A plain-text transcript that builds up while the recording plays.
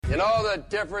You know the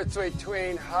difference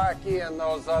between hockey and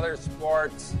those other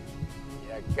sports?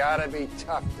 You gotta be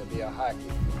tough to be a hockey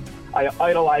player. I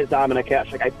idolize Dominik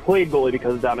Hasek. I played goalie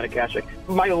because of Dominik Hasek.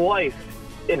 My life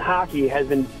in hockey has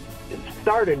been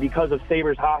started because of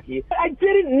Sabres hockey. I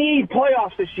didn't need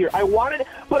playoffs this year. I wanted it,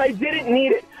 but I didn't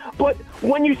need it. But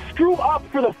when you screw up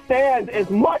for the fans as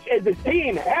much as this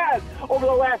team has over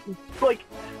the last,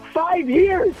 5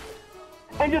 years,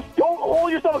 and just don't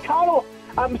hold yourself accountable,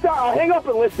 I'm sorry. I'll hang up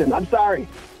and listen. I'm sorry.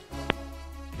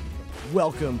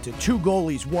 Welcome to Two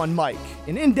Goalies, One Mic,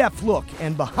 an in-depth look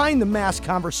and behind-the-mask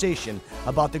conversation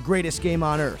about the greatest game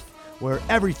on earth, where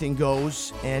everything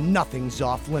goes and nothing's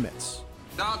off limits.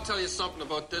 Now I'll tell you something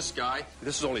about this guy.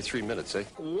 This is only 3 minutes, eh?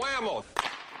 Whammo!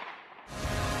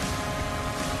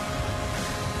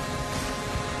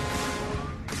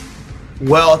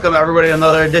 Welcome, everybody, to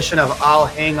another edition of I'll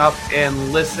Hang Up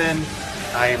and Listen.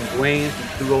 I am Dwayne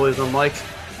from Two Goalies, One Mic,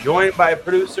 joined by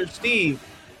producer Steve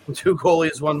from Two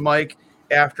Goalies, One Mic,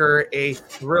 after a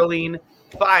thrilling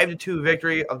 5-2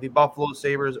 victory of the Buffalo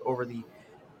Sabres over the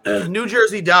New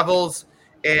Jersey Devils.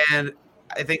 And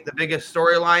I think the biggest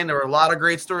storyline, there were a lot of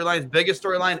great storylines. Biggest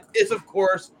storyline is, of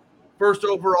course, first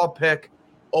overall pick,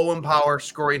 Owen Power,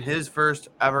 scoring his first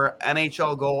ever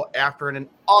NHL goal after an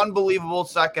unbelievable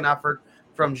second effort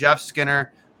from Jeff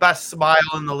Skinner. Best smile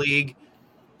in the league.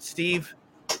 Steve,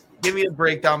 give me a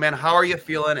breakdown, man. How are you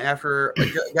feeling after,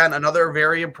 again, another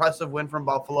very impressive win from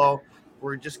Buffalo?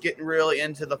 We're just getting really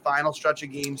into the final stretch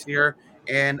of games here,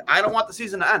 and I don't want the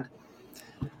season to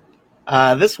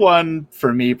end. This one,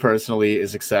 for me personally,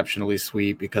 is exceptionally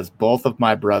sweet because both of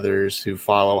my brothers who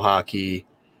follow hockey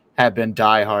have been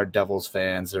diehard Devils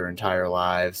fans their entire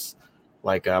lives.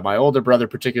 My older brother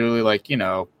particularly,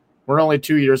 we're only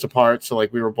 2 years apart, so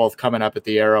we were both coming up at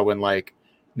the era when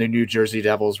the New Jersey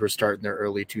Devils were starting their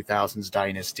early 2000s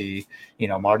dynasty.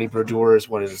 Marty Brodeur is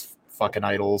one of his fucking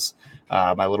idols.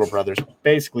 My little brother's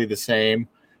basically the same.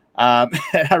 I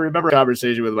remember a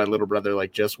conversation with my little brother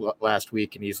just last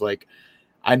week, and he's like,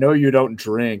 I know you don't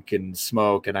drink and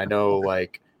smoke, and I know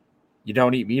you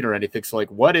don't eat meat or anything. So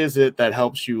what is it that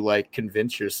helps you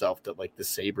convince yourself that the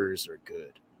Sabres are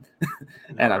good?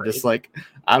 And I'm just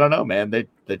I don't know, man.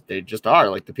 They just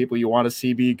are. The people you want to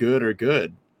see be good are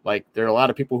good. There are a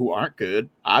lot of people who aren't good.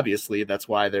 Obviously, that's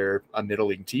why they're a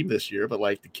middling team this year. But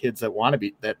the kids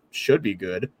that should be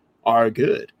good are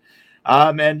good.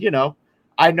 And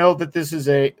I know that this is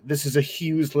a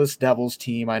Hughes-less Devils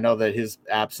team. I know that his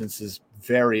absence is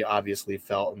very obviously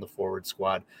felt in the forward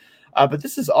squad. But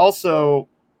this is also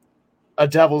a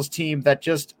Devils team that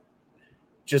just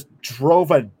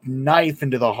drove a knife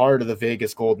into the heart of the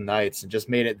Vegas Golden Knights and just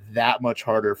made it that much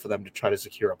harder for them to try to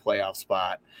secure a playoff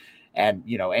spot. And,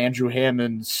 Andrew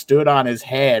Hammond stood on his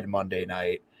head Monday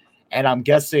night, and I'm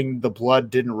guessing the blood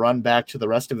didn't run back to the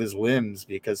rest of his limbs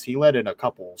because he let in a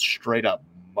couple straight-up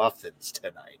muffins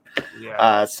tonight.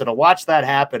 Yeah. So to watch that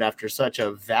happen after such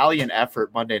a valiant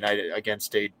effort Monday night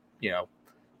against a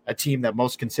team that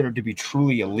most considered to be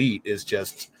truly elite is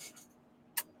just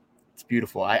 – it's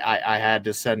beautiful. I had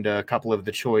to send a couple of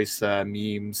the choice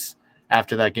memes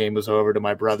after that game was over to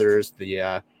my brothers.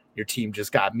 Your team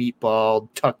just got meatballed,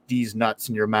 tuck these nuts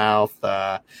in your mouth.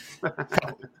 A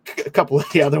couple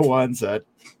of the other ones,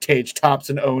 Tage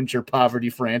Thompson owns your poverty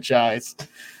franchise.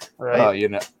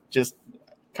 Right. Just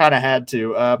kind of had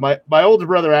to. My older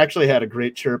brother actually had a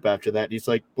great chirp after that. He's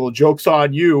like, well, joke's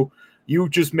on you. You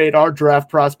just made our draft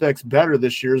prospects better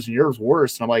this year and yours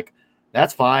worse. And I'm like,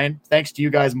 that's fine. Thanks to you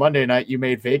guys Monday night, you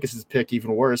made Vegas's pick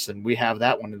even worse, and we have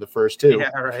that one in the first two.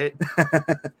 Yeah, right.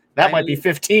 That might be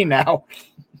 15 now.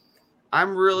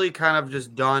 I'm really kind of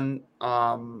just done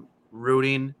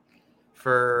rooting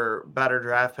for better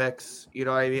draft picks. You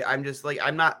know what I mean? I'm just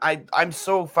I'm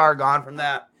so far gone from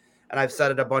that. And I've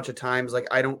said it a bunch of times.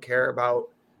 I don't care about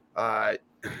I'm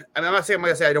not saying I'm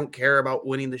going to say I don't care about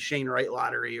winning the Shane Wright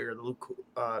lottery or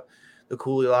the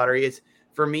Cooley lottery.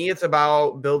 For me, it's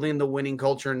about building the winning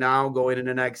culture now going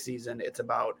into next season. It's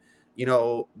about,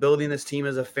 building this team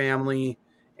as a family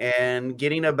and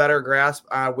getting a better grasp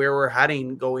on where we're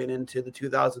heading going into the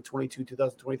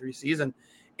 2022-2023 season.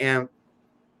 And,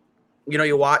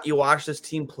 you watch this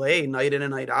team play night in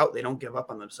and night out. They don't give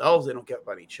up on themselves. They don't give up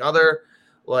on each other.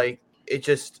 They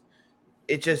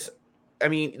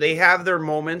have their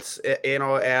moments,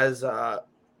 as,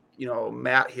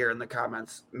 Matt here in the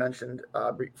comments mentioned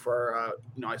before,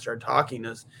 I started talking,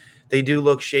 is they do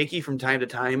look shaky from time to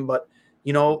time, but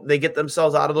they get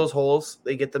themselves out of those holes,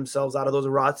 they get themselves out of those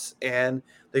ruts, and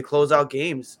they close out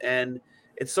games. And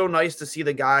it's so nice to see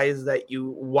the guys that you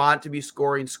want to be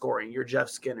scoring. Your Jeff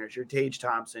Skinners, your Tage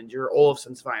Thompsons, your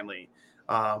Olofsons finally.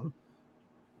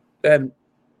 And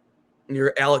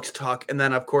your Alex Tuck, and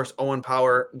then of course Owen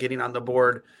Power getting on the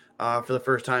board for the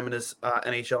first time in his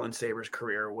NHL and Sabres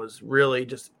career was really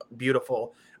just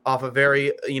beautiful. Off a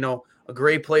very a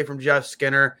great play from Jeff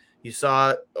Skinner. You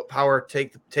saw Power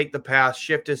take the pass,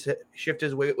 shift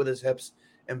his weight with his hips,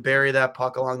 and bury that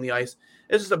puck along the ice.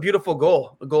 It's just a beautiful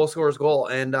goal, a goal scorer's goal,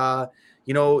 and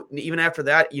even after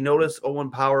that, you notice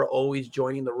Owen Power always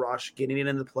joining the rush, getting it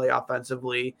into play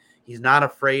offensively. He's not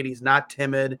afraid. He's not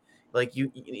timid. Like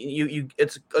you,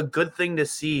 it's a good thing to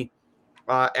see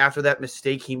after that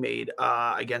mistake he made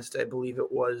against, I believe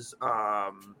it was,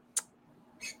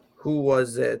 who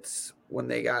was it when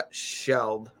they got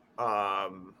shelled?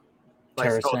 Tarasenko?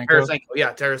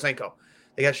 Yeah, Tarasenko.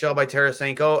 They got shelled by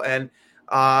Tarasenko, and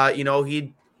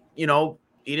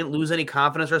he didn't lose any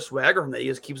confidence or swagger from that. He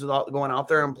just keeps going out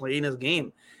there and playing his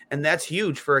game, and that's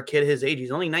huge for a kid his age.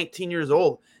 He's only 19 years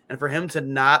old, and for him to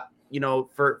not,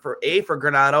 for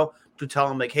Granato to tell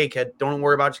him like, hey kid, don't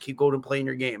worry about it, just keep going and playing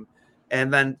your game.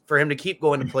 And then for him to keep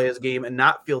going to play his game and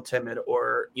not feel timid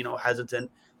or, hesitant,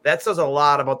 that says a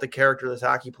lot about the character of this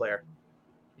hockey player.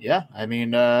 Yeah. I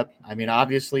mean,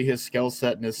 obviously his skill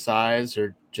set and his size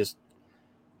are just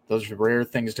those rare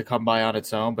things to come by on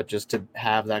its own, but just to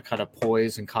have that kind of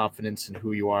poise and confidence in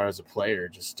who you are as a player,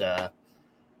 just at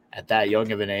that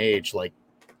young of an age, like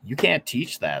you can't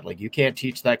teach that. Like you can't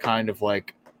teach that kind of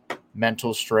like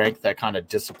mental strength, that kind of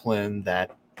discipline,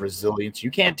 that resilience.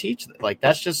 You can't teach that. Like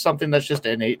that's just something that's just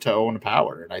innate to Owen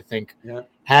Power. And I think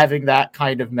having that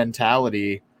kind of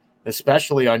mentality,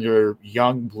 especially on your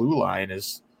young blue line,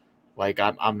 is like,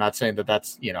 I'm not saying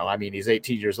that's, he's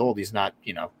 18 years old. He's not,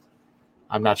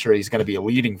 I'm not sure he's going to be a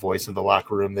leading voice in the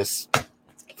locker room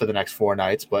for the next 4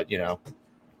 nights, but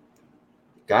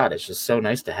God, it's just so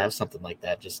nice to have something like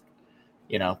that. Just,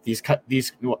 these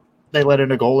they let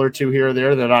in a goal or two here or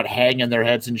there. They're not hanging their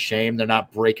heads in shame. They're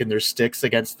not breaking their sticks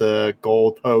against the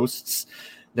goal posts.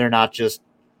 They're not just,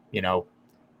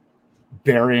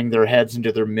 burying their heads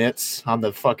into their mitts on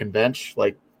the fucking bench.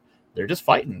 Like they're just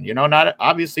fighting,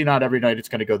 not every night it's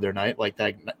going to go their night. Like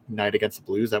that night against the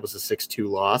Blues, that was a 6-2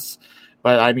 loss.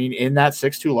 But I mean, in that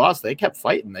 6-2 loss, they kept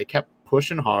fighting. They kept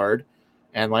pushing hard.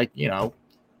 And like,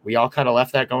 we all kind of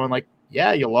left that going like,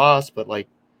 yeah, you lost, but like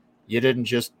you didn't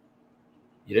just,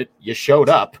 you showed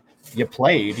up, you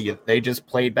played, they just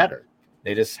played better.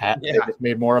 They just they just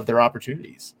made more of their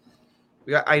opportunities.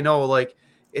 Yeah, I know. Like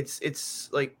it's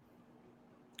like,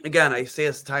 again, I say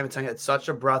this time and time, it's such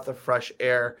a breath of fresh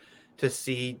air to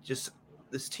see just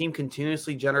this team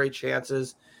continuously generate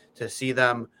chances, to see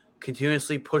them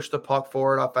continuously push the puck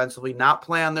forward offensively, not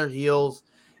play on their heels.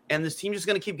 And this team just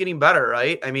going to keep getting better,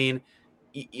 right? I mean,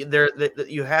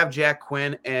 you have Jack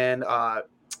Quinn and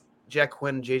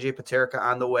JJ Paterka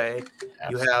on the way.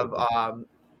 Absolutely.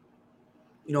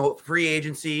 You have, free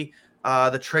agency,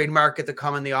 the trade market to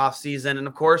come in the offseason, and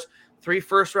of course, 3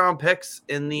 first-round picks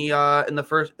in the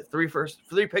first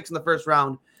 3 picks in the first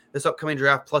round this upcoming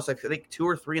draft, plus I think 2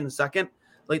 or 3 in the second.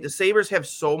 Like the Sabres have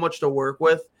so much to work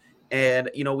with, and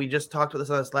we just talked about this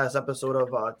on this last episode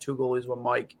of Two Goalies, One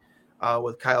Mike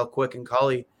with Kyle Quick and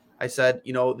Cully. I said,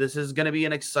 this is going to be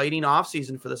an exciting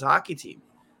offseason for this hockey team.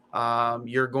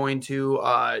 You're going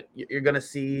to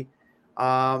see.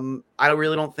 I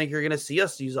really don't think you're going to see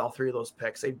us use all 3 of those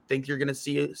picks. I think you're going to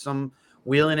see some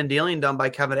wheeling and dealing done by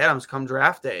Kevin Adams come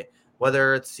draft day,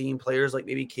 whether it's seeing players like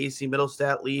maybe Casey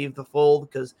Middlestat leave the fold,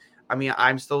 because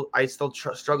I still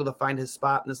struggle to find his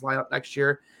spot in this lineup next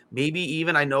year. Maybe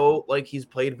even, I know like he's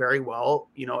played very well,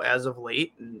 as of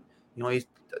late, and he's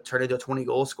turned into a 20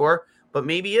 goal scorer, but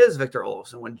maybe is Victor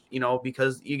Olofsson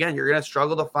because again, you're going to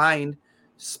struggle to find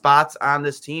spots on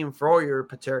this team for your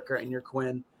Paterka and your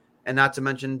Quinn, and not to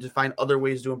mention to find other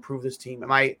ways to improve this team.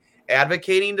 Am I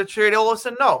advocating to trade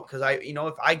Olofsson? No, because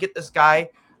if I get this guy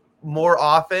more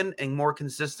often and more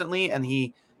consistently, and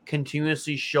he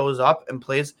continuously shows up and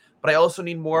plays, but I also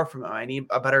need more from him. I need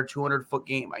a better 200-foot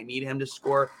game. I need him to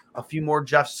score a few more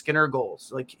Jeff Skinner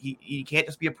goals. Like he can't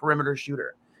just be a perimeter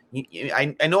shooter.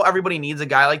 I know everybody needs a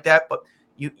guy like that, but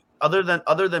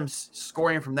other than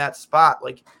scoring from that spot,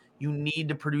 like you need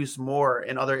to produce more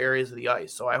in other areas of the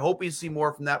ice. So I hope we see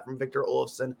more from Victor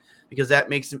Olofsson, because that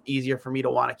makes it easier for me to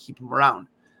want to keep him around.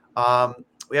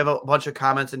 We have a bunch of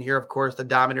comments in here. Of course, the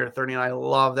Dominator 39. I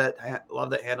love that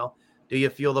handle. Do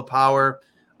you feel the power?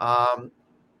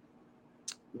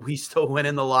 We still win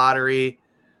in the lottery,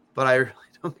 but I really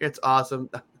don't think it's awesome.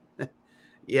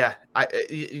 Yeah,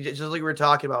 just like we were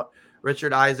talking about.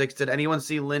 Richard Isaacs, did anyone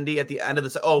see Lindy at the end of the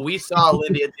second? Oh, we saw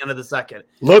Lindy at the end of the second.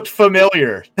 Looked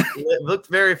familiar. Looked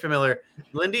very familiar.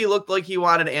 Lindy looked like he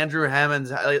wanted Andrew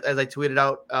Hammond's, as I tweeted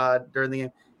out during the game,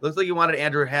 looked like he wanted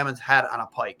Andrew Hammond's head on a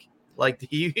pike. Like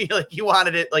he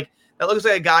wanted it. Like that looks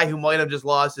like a guy who might have just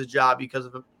lost his job because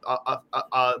of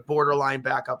a borderline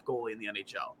backup goalie in the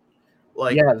NHL.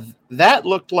 Like, yeah, that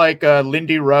looked like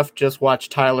Lindy Ruff just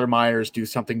watched Tyler Myers do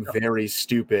something very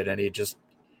stupid, and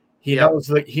he knows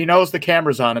the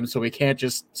camera's on him, so he can't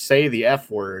just say the F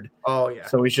word. Oh yeah.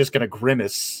 So he's just gonna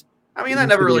grimace. I mean, that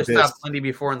never really stopped Lindy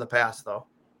before in the past, though.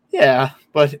 Yeah,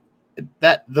 but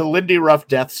the Lindy Ruff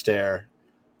death stare,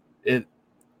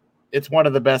 it's one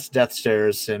of the best death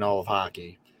stares in all of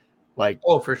hockey. Like,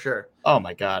 oh, for sure. Oh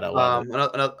my God, I love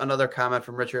it. Another comment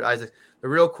from Richard Isaac. The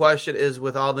real question is,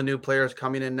 with all the new players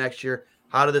coming in next year,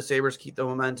 how do the Sabres keep the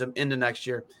momentum into next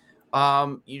year?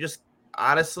 You just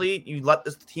honestly, you let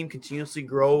this team continuously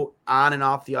grow on and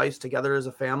off the ice together as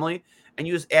a family, and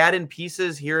you just add in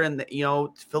pieces here and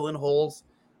fill in holes.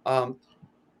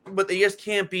 But they just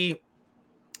can't be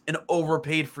an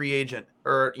overpaid free agent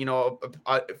or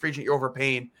a free agent you're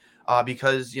overpaying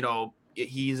because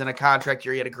he's in a contract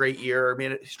year. He had a great year,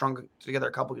 made it strung together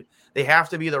a couple. They have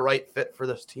to be the right fit for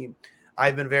this team.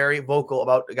 I've been very vocal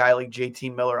about a guy like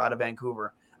JT Miller out of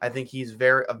Vancouver. I think he's a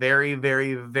very,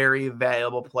 very, very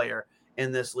valuable player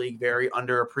in this league, very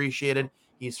underappreciated.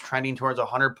 He's trending towards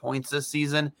 100 points this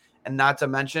season. And not to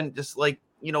mention, just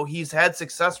he's had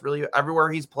success really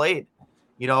everywhere he's played,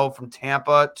 from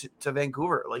Tampa to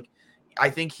Vancouver. Like, I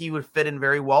think he would fit in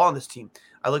very well on this team.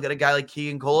 I look at a guy like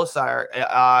Keegan Colasar,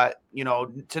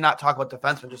 to not talk about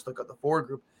defensemen, just look at the forward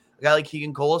group. A guy like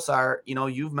Keegan Colasar,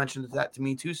 you've mentioned that to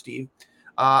me too, Steve,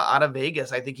 out of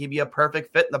Vegas. I think he'd be a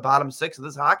perfect fit in the bottom six of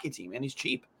this hockey team, and he's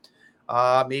cheap.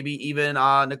 Maybe even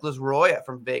Nicholas Roy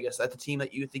from Vegas. That's a team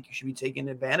that you think you should be taking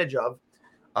advantage of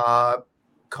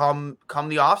come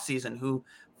the offseason, who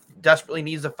desperately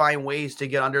needs to find ways to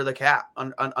get under the cap,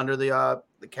 under the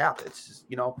cap. It's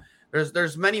just,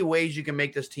 there's many ways you can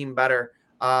make this team better,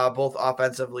 both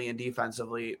offensively and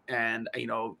defensively. And,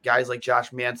 guys like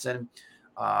Josh Manson,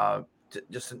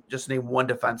 just name one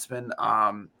defenseman.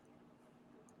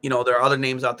 There are other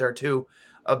names out there too.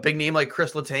 A big name like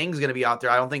Chris Letang is going to be out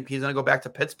there. I don't think he's going to go back to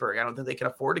Pittsburgh. I don't think they can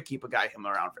afford to keep a guy him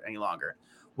around for any longer.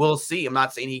 We'll see. I'm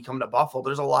not saying he come to Buffalo.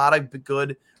 There's a lot of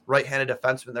good right-handed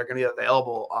defensemen that are going to be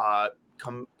available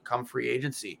come free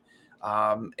agency.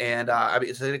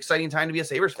 It's an exciting time to be a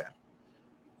Sabres fan.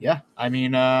 Yeah, I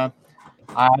mean, I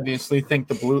obviously think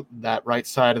that right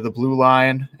side of the blue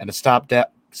line and a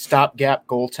stopgap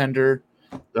goaltender,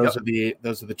 those are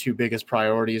the two biggest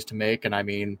priorities to make. And I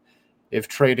mean, if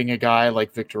trading a guy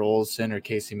like Victor Olsen or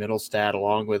Casey Middlestad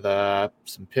along with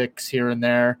some picks here and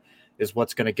there is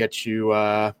what's going to get you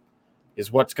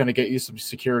some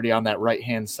security on that right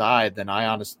hand side, then I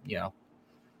honestly,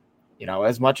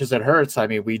 as much as it hurts, I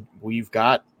mean, we've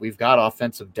got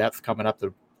offensive depth coming up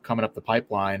the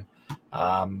pipeline,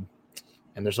 and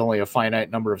there's only a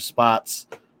finite number of spots.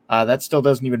 That still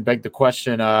doesn't even beg the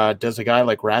question, does a guy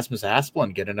like Rasmus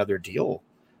Asplund get another deal?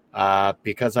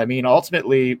 Because, I mean,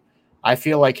 ultimately, I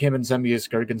feel like him and Zemgus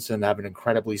Girgensson have an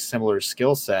incredibly similar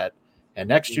skill set. And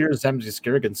next year is Zemgus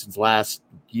Girgenssen's last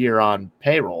year on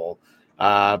payroll.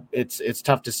 It's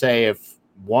tough to say if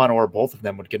one or both of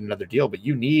them would get another deal, but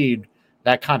you need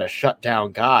that kind of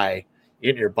shutdown guy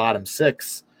in your bottom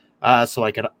six. So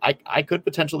I could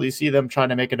potentially see them trying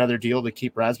to make another deal to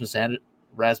keep Rasmus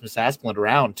Asplund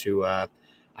around to,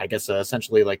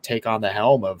 essentially like take on the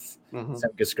helm of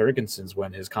Zemgus Girgensson's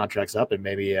when his contract's up. And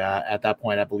maybe at that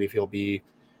point, I believe he'll be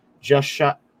just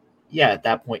shy. Yeah, at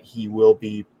that point, he will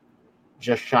be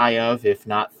just shy of, if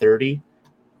not 30.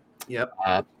 Yep.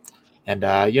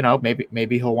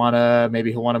 Maybe he'll want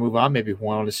to move on. Maybe he'll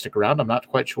want to stick around. I'm not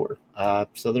quite sure.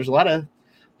 So there's a lot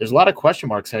of question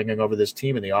marks hanging over this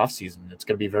team in the offseason. It's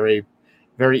going to be very,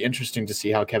 very interesting to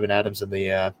see how Kevin Adams and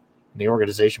the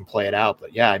organization play it out.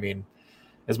 But yeah, I mean,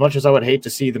 as much as I would hate to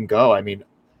see them go, I mean,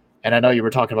 and I know you were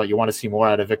talking about you want to see more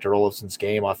out of Victor Olofsson's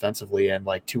game offensively and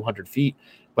like 200 feet,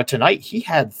 but tonight he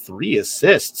had 3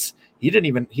 assists. He didn't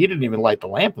even light the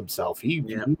lamp himself. He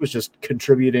was just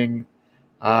contributing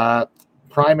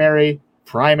primary,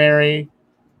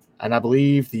 and I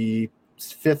believe the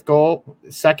 5th goal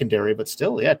secondary, but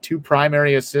still, 2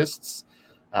 primary assists.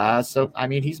 So I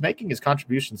mean, he's making his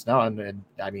contributions now, and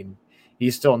I mean,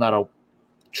 he's still not a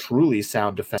truly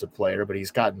sound defensive player, but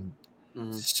he's gotten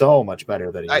so much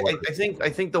better than he was. I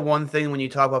think the one thing when you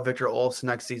talk about Victor Olofsson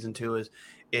next season too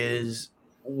is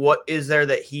what is there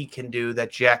that he can do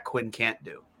that Jack Quinn can't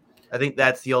do? I think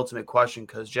that's the ultimate question,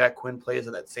 because Jack Quinn plays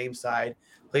on that same side,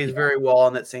 plays very well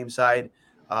on that same side.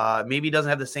 Maybe he doesn't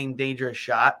have the same dangerous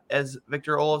shot as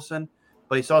Victor Olofsson,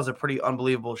 but he still has a pretty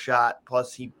unbelievable shot.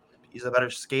 Plus, he's a better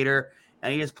skater,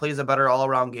 and he just plays a better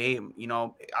all-around game.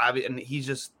 And he's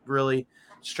just really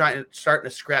starting to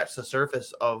scratch the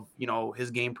surface of,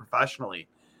 his game professionally.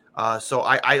 So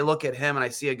I look at him and I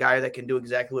see a guy that can do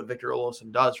exactly what Victor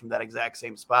Olofsson does from that exact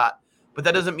same spot. But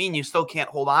that doesn't mean you still can't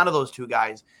hold on to those two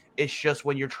guys. It's just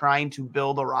when you're trying to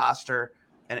build a roster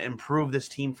and improve this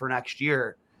team for next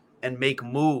year and make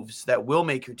moves that will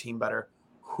make your team better,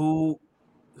 who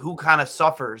kind of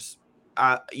suffers,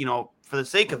 for the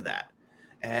sake of that.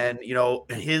 And, he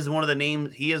is one of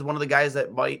the guys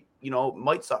that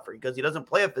might suffer because he doesn't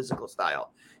play a physical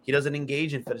style. He doesn't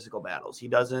engage in physical battles. He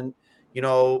doesn't, he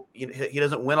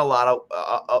doesn't win a lot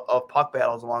of puck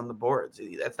battles along the boards.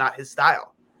 That's not his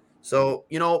style. So,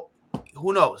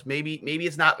 who knows? Maybe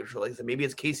it's not Victor Olofsson. Maybe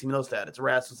it's Casey Middlestad. It's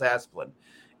Rasmus Asplund.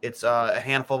 It's a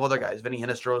handful of other guys, Vinny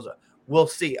Hinostroza. We'll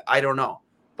see. I don't know.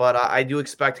 But I do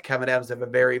expect Kevin Adams to have a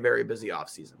very, very busy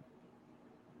offseason.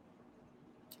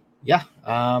 Yeah,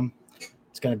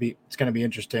 it's gonna be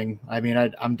interesting. I mean,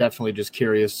 I'm definitely just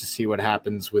curious to see what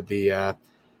happens with the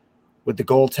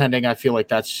goaltending. I feel like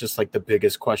that's just like the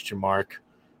biggest question mark.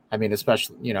 I mean,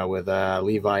 especially with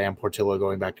Levi and Portillo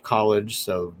going back to college,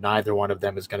 so neither one of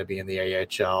them is going to be in the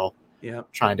AHL. Yeah,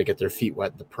 trying to get their feet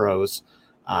wet in the pros.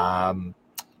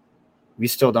 We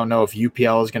still don't know if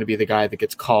UPL is going to be the guy that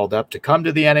gets called up to come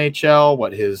to the NHL,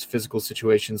 what his physical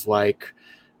situation's like,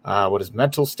 what his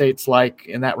mental state's like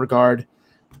in that regard.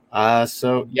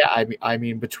 So yeah, I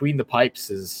mean, between the pipes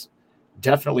is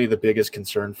definitely the biggest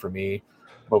concern for me.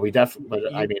 But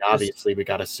obviously we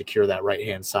got to secure that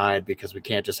right-hand side because we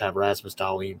can't just have Rasmus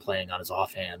Dahlin playing on his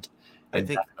offhand. I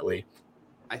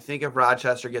think if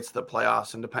Rochester gets to the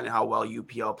playoffs, and depending on how well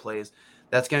UPL plays,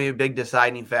 that's going to be a big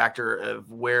deciding factor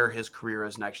of where his career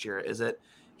is next year. Is it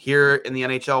here in the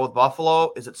NHL with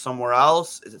Buffalo? Is it somewhere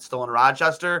else? Is it still in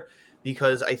Rochester?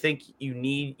 Because I think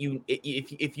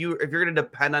if you're going to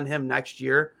depend on him next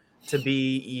year to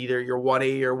be either your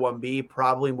 1A or 1B,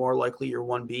 probably more likely your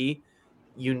 1B,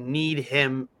 you need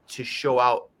him to show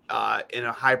out in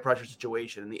a high pressure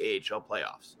situation in the AHL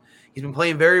playoffs. He's been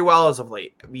playing very well as of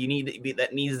late. That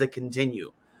needs to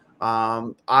continue.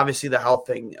 Obviously the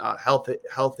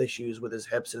health issues with his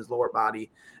hips and his lower body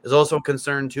is also a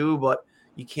concern too, but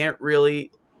you can't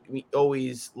really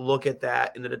always look at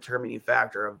that in the determining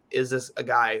factor of, is this a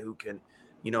guy who can,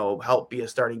 help be a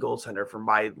starting goaltender for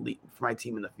my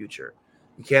team in the future?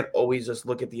 You can't always just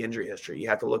look at the injury history. You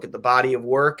have to look at the body of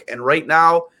work. And right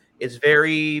now it's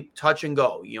very touch and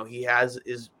go. He has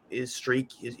his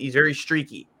streak. He's very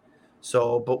streaky.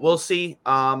 So, but we'll see.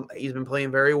 He's been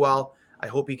playing very well. I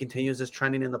hope he continues this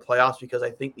trending in the playoffs because I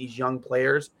think these young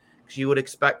players, because you would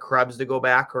expect Krebs to go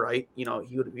back, right? He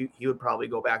would probably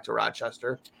go back to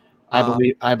Rochester.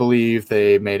 I believe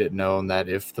they made it known that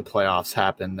if the playoffs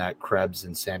happen, that Krebs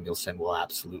and Samuelson will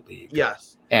absolutely go.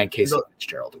 Yes, and Casey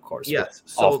Fitzgerald, of course. Yes,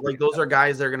 so like those are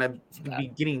guys that are going to be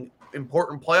getting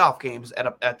important playoff games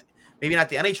at maybe not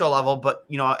the NHL level, but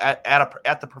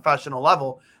at the professional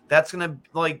level. That's going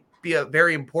to be a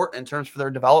very important in terms for their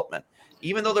development.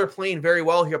 Even though they're playing very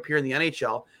well up here in the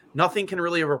NHL, nothing can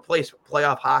really replace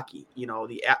playoff hockey.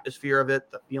 The atmosphere of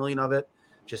it, the feeling of it,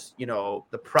 just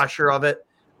the pressure of it.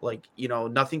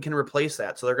 Nothing can replace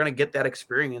that. So they're going to get that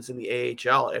experience in the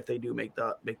AHL if they do make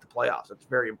the playoffs. It's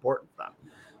very important for them.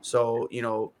 So,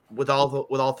 with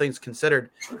all things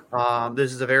considered,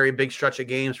 this is a very big stretch of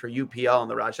games for UPL and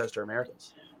the Rochester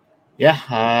Americans.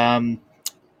 Yeah.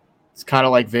 It's kind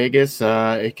of like Vegas.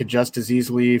 It could just as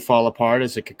easily fall apart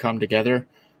as it could come together.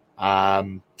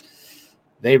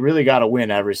 They really got to win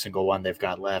every single one they've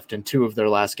got left. And 2 of their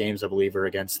last games, I believe, are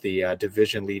against the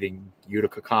division-leading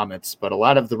Utica Comets. But a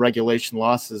lot of the regulation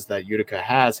losses that Utica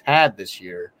has had this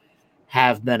year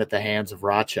have been at the hands of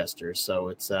Rochester. So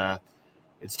it's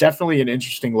definitely an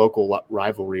interesting local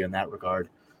rivalry in that regard.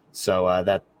 So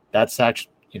that's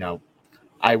actually,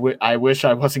 I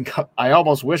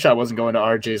almost wish I wasn't going to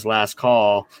RJ's last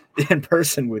call in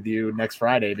person with you next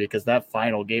Friday, because that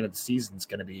final game of the season is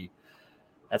going to be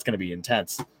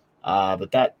intense. But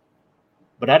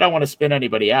I don't want to spin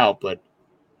anybody out, but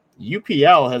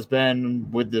UPL has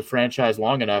been with the franchise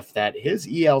long enough that his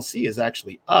ELC is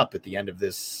actually up at the end of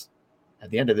this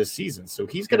season. So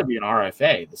he's going to be an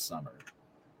RFA this summer.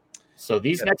 So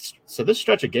this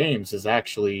stretch of games is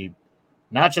actually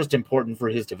not just important for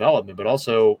his development, but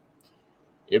also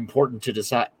important to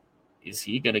decide, is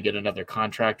he going to get another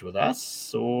contract with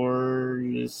us, or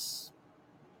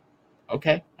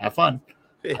okay, have fun.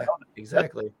 Yeah,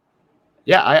 exactly.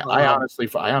 Yeah, I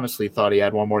honestly thought he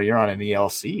had one more year on an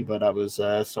ELC, but I was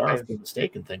sorry for the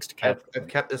mistaken. Thanks to Kevin. I've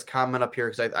kept this comment up here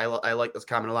because I like this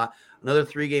comment a lot. Another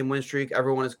 3-game win streak.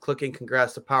 Everyone is clicking.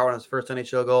 Congrats to Power on his first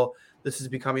NHL goal. this is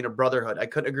becoming a brotherhood. I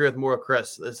couldn't agree with more,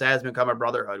 Chris. This has become a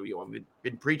brotherhood. We've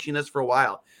been preaching this for a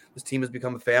while. This team has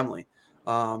become a family.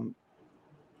 Man,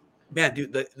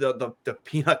 dude, the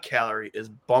peanut gallery is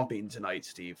bumping tonight,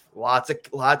 Steve. Lots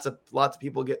of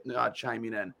people getting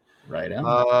chiming in. Right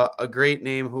on. A great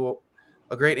name who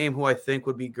I think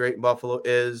would be great in Buffalo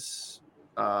is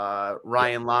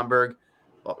Ryan Lomberg.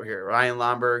 Over here, Ryan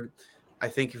Lomberg. I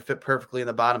think you fit perfectly in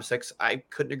the bottom six. I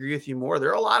couldn't agree with you more. There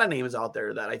are a lot of names out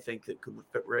there that I think that could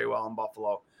fit very well in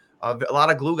Buffalo. A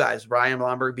lot of glue guys, Ryan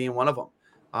Lomberg being one of them.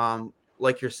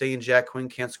 Like you're saying, Jack Quinn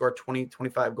can't score 20,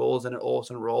 25 goals in an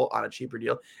Olsen role on a cheaper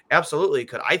deal. Absolutely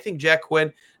could. I think Jack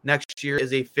Quinn next year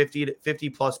is a 50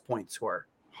 plus point scorer.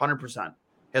 100%.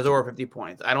 Has over 50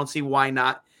 points. I don't see why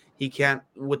not. He can't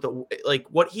with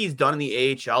what he's done in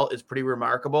the AHL is pretty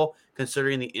remarkable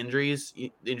considering the injuries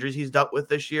he's dealt with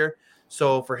this year.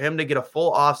 So for him to get a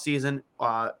full offseason,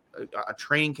 a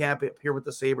training camp here with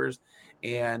the Sabres,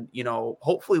 and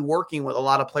hopefully working with a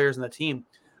lot of players in the team,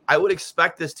 I would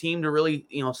expect this team to really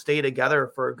stay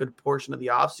together for a good portion of the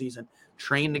offseason,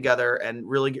 train together, and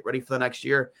really get ready for the next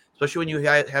year. Especially when you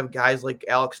have guys like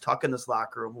Alex Tuck in this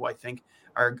locker room, who I think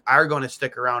are going to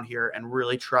stick around here and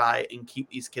really try and keep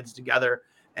these kids together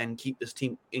and keep this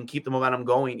team and keep the momentum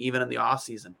going even in the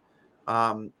offseason.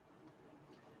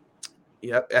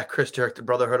 Yep, Chris Turk, the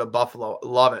Brotherhood of Buffalo,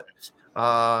 love it.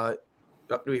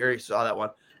 We already saw that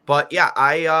one, but yeah,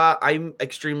 I'm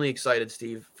extremely excited,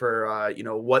 Steve, for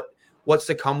what's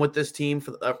to come with this team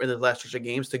for in the last stretch of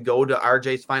games, to go to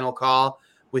RJ's final call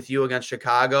with you against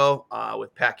Chicago,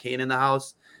 with Pat Kane in the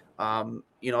house.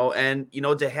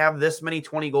 To have this many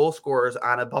 20 goal scorers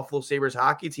on a Buffalo Sabres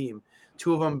hockey team,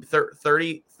 two of them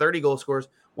 30 goal scorers.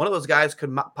 One of those guys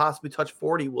could possibly touch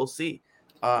 40. We'll see.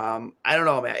 I don't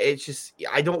know, man. It's just,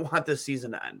 I don't want this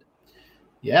season to end.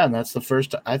 Yeah, and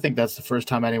I think that's the first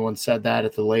time anyone said that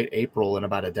at the late April in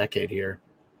about a decade here.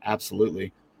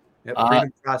 Absolutely. Yep,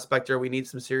 freedom prospector. We need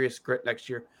some serious grit next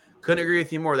year. Couldn't agree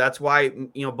with you more. That's why,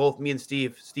 both me and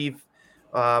Steve,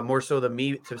 more so than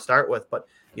me to start with, but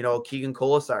Keegan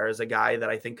Colasar is a guy that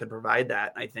I think could provide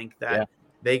that. I think that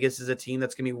Vegas is a team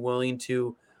that's going to be willing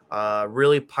to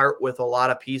really part with a lot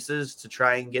of pieces to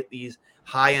try and get these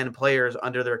high-end players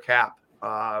under their cap.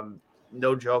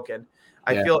 No joking.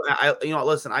 I feel,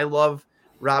 listen, I love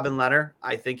Robin Leonard.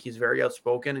 I think he's very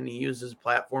outspoken and he uses his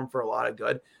platform for a lot of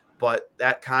good, but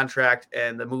that contract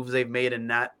and the moves they've made in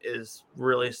net is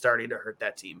really starting to hurt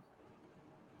that team.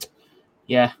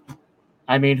 Yeah.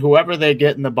 I mean, whoever they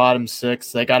get in the bottom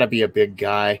six, they got to be a big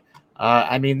guy.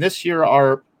 This year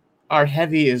our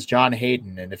heavy is John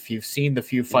Hayden, and if you've seen the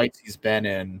few fights he's been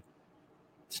in,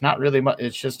 it's not really much.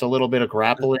 It's just a little bit of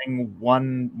grappling.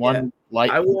 One light.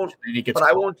 I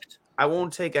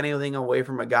won't take anything away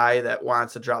from a guy that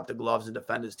wants to drop the gloves and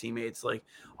defend his teammates. Like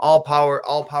all power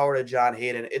to John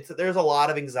Hayden. There's a lot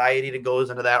of anxiety that goes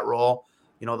into that role.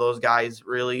 Those guys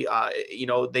really,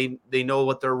 they know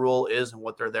what their role is and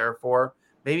what they're there for.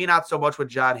 Maybe not so much with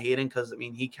John Hayden, because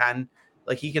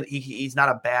he's not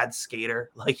a bad skater.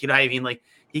 He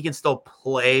can still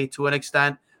play to an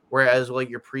extent. Whereas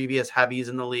your previous heavies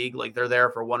in the league, they're there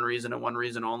for one reason and one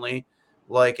reason only.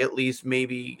 At least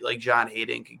maybe John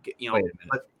Hayden could get,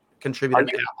 contribute an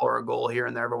apple or a goal here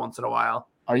and there every once in a while.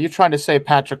 Are you trying to say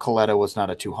Patrick Coletta was not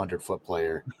a 200-foot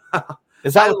player? I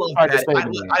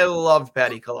loved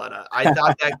Patty Coletta. I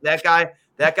thought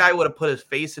that guy would have put his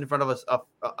face in front of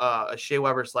a Shea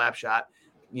Weber slap shot,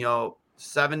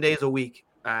 7 days a week,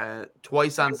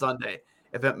 twice on Sunday,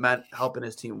 if it meant helping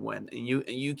his team win. And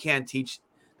you can't teach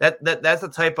that. That's the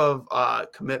type of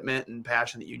commitment and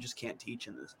passion that you just can't teach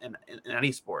in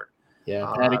any sport.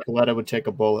 Yeah, Patty Coletta would take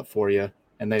a bullet for you,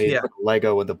 and then he'd put a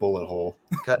Lego with a bullet hole.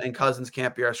 And Cousins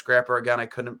can't be our scrapper again. I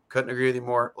couldn't agree with you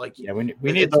more.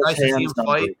 We need those nice to see him fight.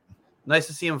 Breathing. Nice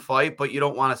to see him fight, but you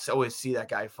don't want to always see that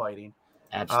guy fighting.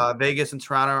 Absolutely. Vegas and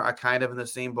Toronto are kind of in the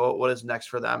same boat. What is next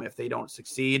for them if they don't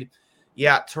succeed?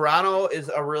 Yeah, Toronto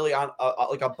is a really on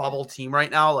a bubble team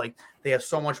right now. They have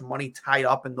so much money tied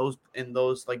up in those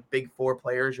big four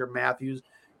players. Your Matthews,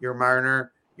 your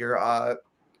Marner, your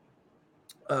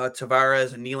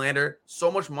Tavares and Nylander.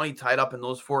 So much money tied up in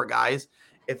those four guys.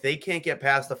 If they can't get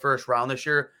past the first round this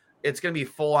year, it's going to be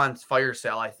full on fire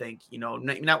sale. I think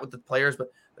not with the players,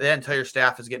 but the entire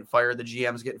staff is getting fired. The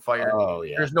GM is getting fired. Oh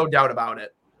yeah, there's no doubt about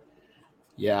it.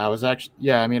 Yeah, I was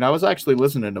actually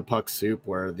listening to Puck Soup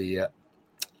where the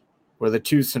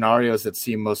two scenarios that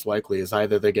seem most likely is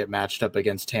either they get matched up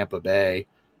against Tampa Bay,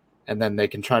 and then they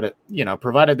can try to,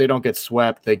 provided they don't get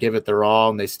swept, they give it their all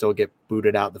and they still get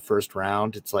booted out the first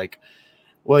round. It's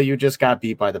well, you just got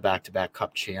beat by the back-to-back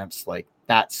cup champs.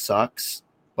 That sucks,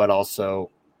 but also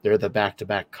They're the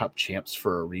back-to-back cup champs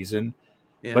for a reason.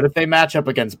 Yeah. But if they match up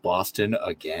against Boston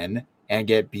again and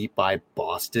get beat by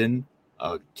Boston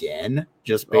again,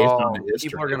 just based on the history,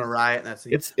 people are gonna riot. And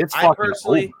it's I fucking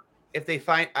personally, over. if they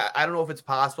find, I don't know if it's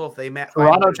possible if they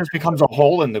Toronto just becomes a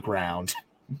hole in the ground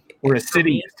where a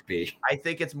city used to be. I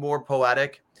think it's more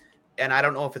poetic, and I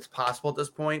don't know if it's possible at this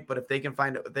point. But if they can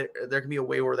find it, there can be a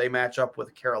way where they match up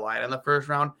with Carolina in the first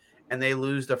round and they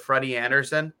lose to Freddie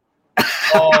Anderson.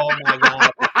 Oh my god!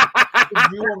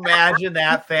 Could you imagine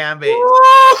that fan base?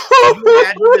 Could you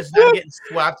imagine this them getting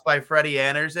swept by Freddie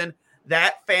Anderson?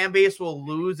 That fan base will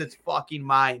lose its fucking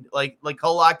mind. Like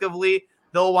collectively,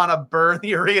 they'll want to burn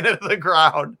the arena to the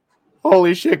ground.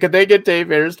 Holy shit! Could they get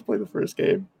Dave Ayers to play the first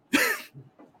game?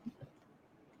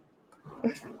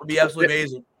 Would be absolutely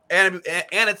amazing, and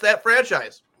it's that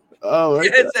franchise. Oh,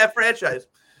 it's that franchise.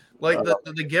 Like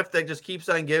the gift that just keeps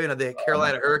on giving to the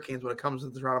Carolina Hurricanes when it comes to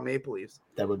the Toronto Maple Leafs.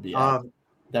 That would be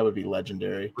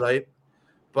legendary, right?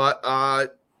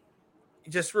 But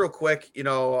just real quick,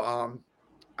 I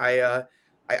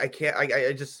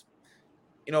just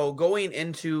going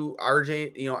into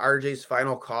RJ's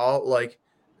final call, like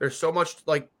there's so much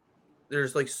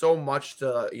so much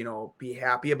to be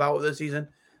happy about this season,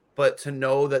 but to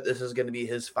know that this is going to be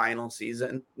his final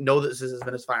season,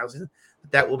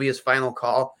 that will be his final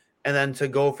call. And then to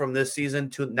go from this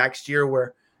season to next year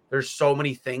where there's so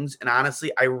many things. And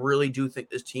honestly, I really do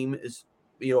think this team is,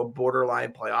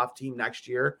 borderline playoff team next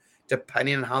year,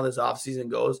 depending on how this offseason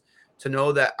goes. To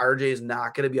know that RJ is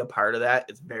not going to be a part of that,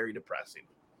 it's very depressing.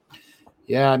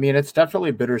 Yeah, I mean, it's definitely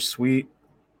bittersweet.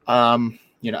 After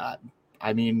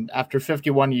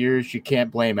 51 years, you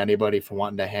can't blame anybody for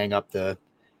wanting to hang up the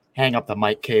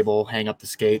mic cable, hang up the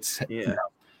skates. Yeah.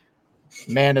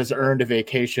 Man has earned a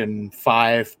vacation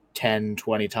 5, 10,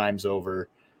 20 times over.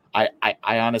 I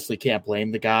honestly can't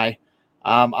blame the guy.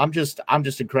 I'm just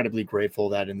incredibly grateful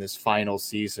that in this final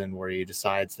season where he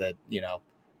decides that,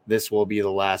 this will be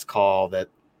the last call, that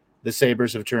the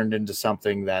Sabres have turned into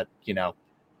something that,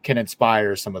 can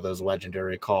inspire some of those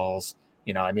legendary calls.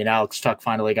 Alex Tuck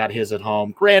finally got his at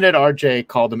home. Granted, RJ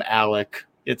called him Alec.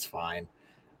 It's fine.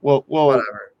 We'll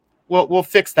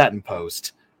fix that in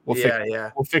post.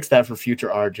 We'll fix that for future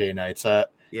RJ nights. I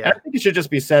think it should just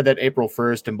be said that April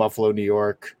 1st in Buffalo, New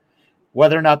York,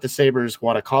 whether or not the Sabres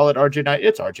want to call it RJ night,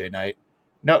 it's RJ night.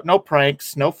 No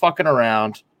pranks, no fucking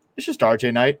around. It's just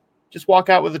RJ night. Just walk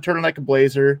out with a turtleneck and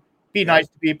blazer, be nice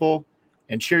to people,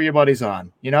 and cheer your buddies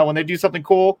on. When they do something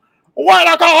cool, way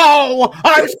to go!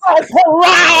 I'm so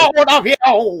proud of you!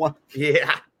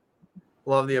 Yeah.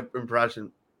 Love the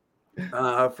impression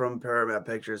from Paramount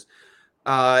Pictures.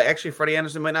 Actually, Freddie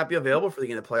Anderson might not be available for the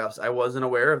end of the playoffs. I wasn't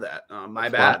aware of that. My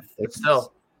bad. But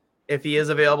still, if he is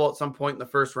available at some point in the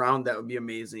first round, that would be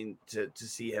amazing to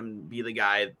see him be the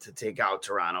guy to take out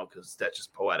Toronto, because that's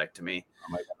just poetic to me.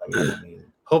 Oh my God, that would be amazing.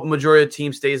 Hope majority of the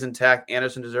team stays intact.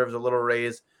 Anderson deserves a little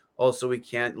raise. Also, we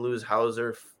can't lose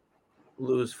Hauser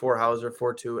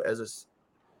 4-2 as a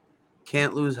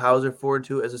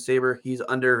Sabre. He's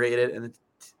underrated, and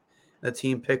the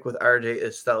team pick with RJ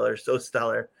is stellar. So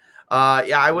stellar.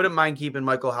 I wouldn't mind keeping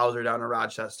Michael Hauser down in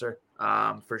Rochester,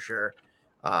 for sure.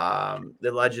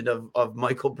 The legend of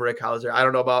Michael Brickhauser. I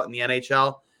don't know about in the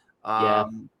NHL.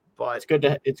 But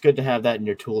it's good to have that in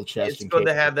your tool chest. It's good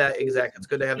to have that. Exactly. It's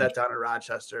good to have that down in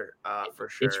Rochester, for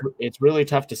sure. It's really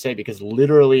tough to say because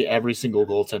literally every single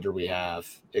goaltender we have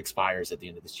expires at the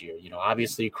end of this year.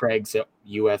 Obviously Craig's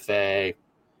UFA,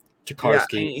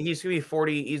 Tokarski. He's gonna be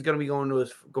 40. He's gonna be going to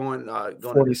his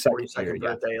 42nd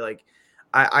birthday. Yeah. Like,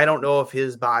 I don't know if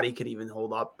his body could even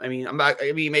hold up. Maybe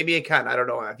it can. I don't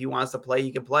know. If he wants to play, he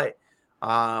can play.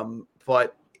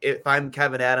 But if I'm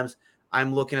Kevin Adams,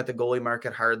 I'm looking at the goalie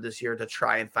market hard this year to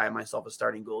try and find myself a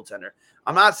starting goaltender.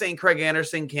 I'm not saying Craig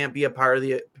Anderson can't be a part of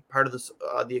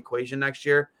the equation next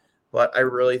year, but I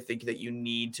really think that you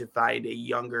need to find a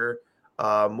younger,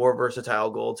 more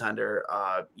versatile goaltender,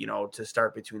 to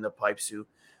start between the pipes, who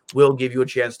will give you a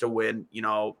chance to win,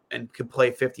 and can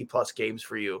play 50 plus games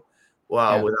for you.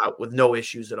 With no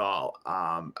issues at all.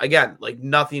 Again, like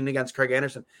nothing against Craig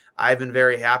Anderson. I've been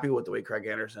very happy with the way Craig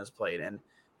Anderson has played. And,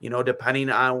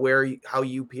 depending on how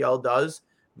UPL does,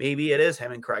 maybe it is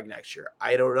him and Craig next year.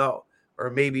 I don't know. Or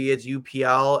maybe it's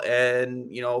UPL and,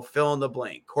 fill in the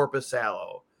blank, Corpus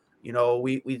Salo.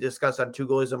 We discussed on Two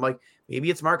Goalies. I'm like,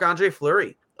 maybe it's Marc-Andre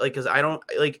Fleury. Like, because I don't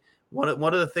like one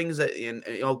of the things that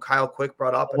Kyle Quick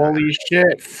brought up. Holy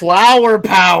shit. Flower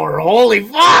power. Holy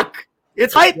fuck.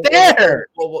 It's right there.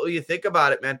 Well, you think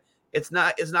about it, man. It's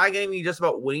not going to be just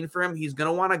about winning for him. He's going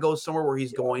to want to go somewhere where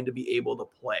he's going to be able to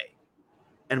play.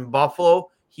 And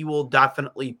Buffalo, he will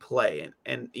definitely play.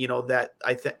 And that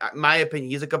I think, in my opinion,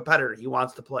 he's a competitor. He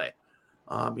wants to play.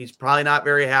 He's probably not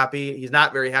very happy. He's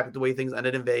not very happy with the way things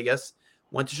ended in Vegas.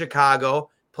 Went to Chicago,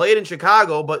 played in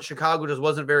Chicago, but Chicago just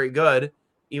wasn't very good,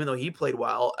 even though he played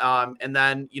well. And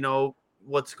then,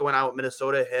 what's going on with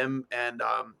Minnesota, him and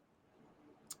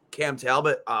Cam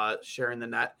Talbot sharing the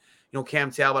net.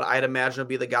 Cam Talbot, I'd imagine, will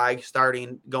be the guy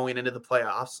starting going into the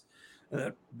playoffs.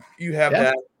 You have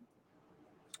that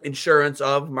insurance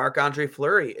of Marc-Andre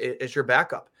Fleury as your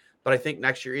backup. But I think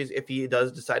next year, if he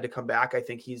does decide to come back, I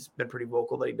think he's been pretty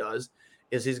vocal that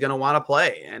he's going to want to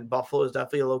play. And Buffalo is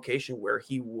definitely a location where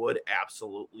he would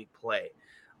absolutely play.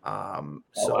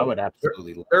 So I would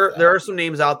absolutely love there are some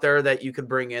names out there that you could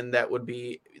bring in that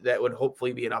would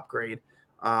hopefully be an upgrade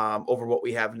over what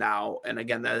we have now. And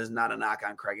again, that is not a knock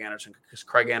on Craig Anderson, because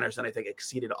Craig Anderson, I think,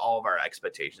 exceeded all of our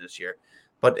expectations this year.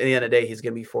 But at the end of the day, he's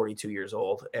going to be 42 years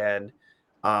old. And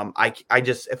I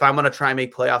just, if I'm going to try and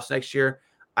make playoffs next year,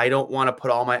 I don't want to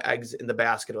put all my eggs in the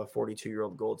basket of a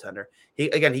 42-year-old goaltender. He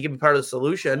can be part of the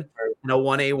solution in a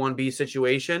 1A, 1B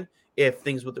situation if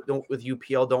things with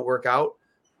UPL don't work out.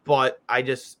 But I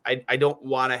don't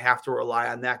want to have to rely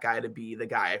on that guy to be the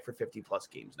guy for 50-plus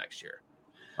games next year.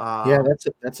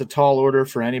 That's a tall order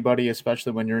for anybody,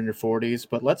 especially when you're in your 40s.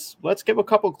 But let's give a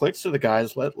couple clicks to the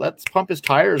guys. Let's pump his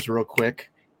tires real quick.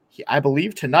 I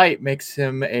believe tonight makes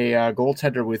him a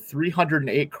goaltender with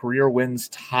 308 career wins,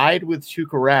 tied with Tuukka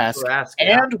Rask.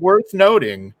 And worth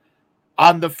noting,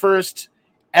 on the first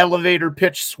elevator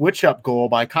pitch switch-up goal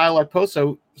by Kyle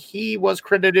Okposo, he was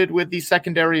credited with the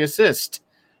secondary assist.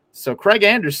 So Craig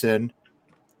Anderson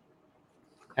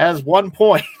has 1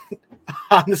 point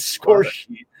on the score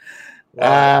sheet.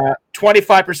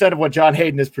 25% of what John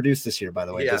Hayden has produced this year, by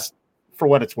the way, just for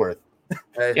what it's worth,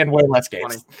 in way less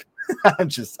games. I'm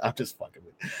just fucking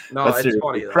with you. No, it's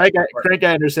funny. Craig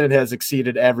Anderson has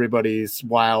exceeded everybody's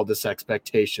wildest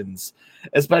expectations,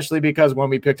 especially because when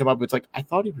we picked him up, it's like, I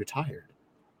thought he retired,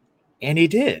 and he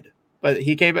did. But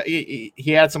he came. He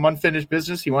had some unfinished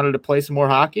business. He wanted to play some more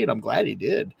hockey, and I'm glad he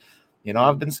did.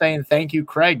 I've been saying thank you,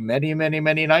 Craig, many, many,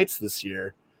 many nights this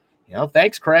year.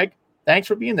 Thanks, Craig. Thanks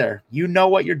for being there. You know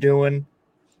what you're doing,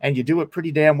 and you do it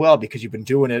pretty damn well because you've been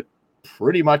doing it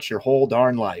pretty much your whole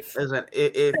darn life. Listen,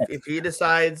 if he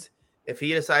decides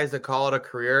to call it a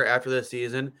career after this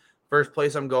season, first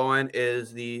place I'm going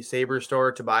is the Sabres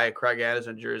store to buy a Craig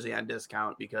Anderson jersey on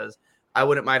discount, because I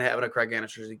wouldn't mind having a Craig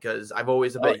Anderson jersey, because I've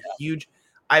always been huge.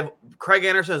 Craig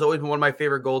Anderson has always been one of my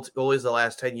favorite goalies the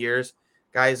last 10 years.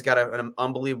 Guy's got an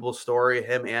unbelievable story,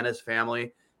 him and his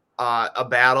family. A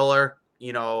battler,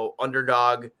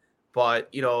 underdog, but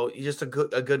he's just a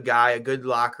good guy, a good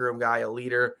locker room guy, a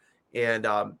leader, and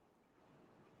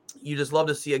you just love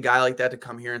to see a guy like that to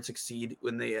come here and succeed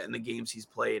in the games he's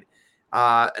played.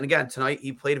 And again, tonight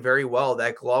he played very well.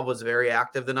 That glove was very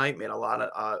active tonight, made a lot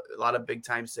of big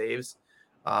time saves.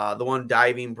 The one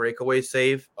diving breakaway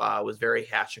save was very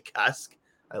Hatchik-esque.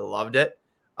 I loved it.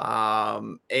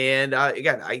 And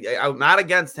again, I'm not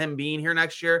against him being here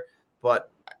next year,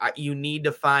 but you need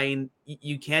to find,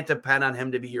 you can't depend on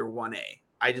him to be your 1A.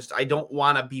 I don't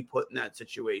want to be put in that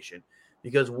situation,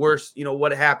 because worse,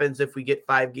 what happens if we get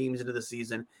 5 games into the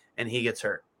season and he gets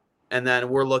hurt? And then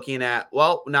we're looking at,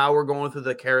 now we're going through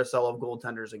the carousel of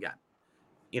goaltenders again.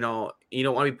 You don't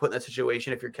want to be put in that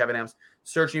situation if you're Kevin Adams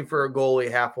searching for a goalie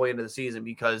halfway into the season,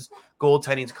 because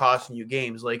goaltending's costing you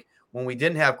games. Like when we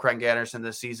didn't have Craig Anderson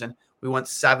this season, we went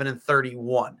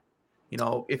 7-31.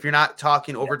 If you're not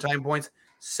talking overtime points,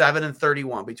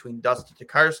 7-31 between Dustin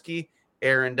Tokarski,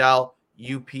 Aaron Dell,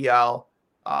 UPL,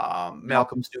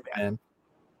 Malcolm Subban.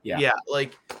 Yeah,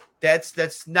 like that's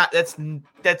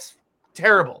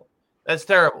terrible. That's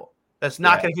terrible. That's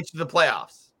not going to get you to the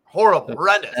playoffs. Horrible,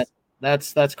 horrendous.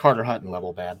 That's Carter Hutton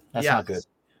level bad. That's not good.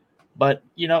 But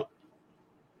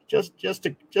just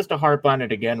to harp on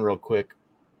it again real quick,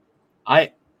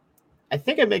 I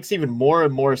think it makes even more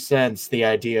and more sense, the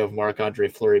idea of Marc-Andre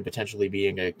Fleury potentially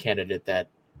being a candidate that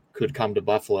could come to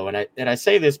Buffalo. And I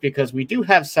say this because we do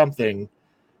have something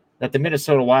that the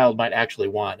Minnesota Wild might actually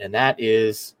want, and that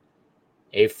is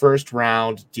a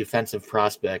first-round defensive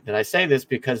prospect. And I say this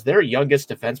because their youngest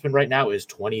defenseman right now is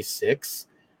 26,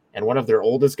 and one of their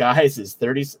oldest guys is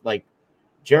 30, like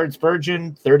Jared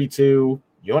Spurgeon, 32,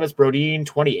 Jonas Brodin,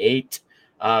 28,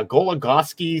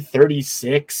 Goligoski,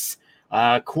 36,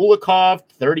 Kulikov,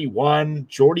 31,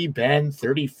 Jordy Ben,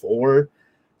 34.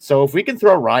 So if we can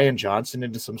throw Ryan Johnson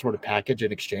into some sort of package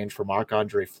in exchange for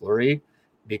Marc-Andre Fleury,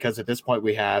 because at this point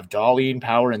we have Dahlin,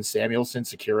 Power, and Samuelson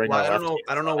securing. I don't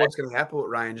know what's going to happen with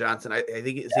Ryan Johnson. I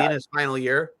think is he in his final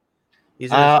year?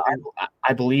 He's in his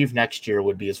I believe next year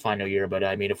would be his final year, but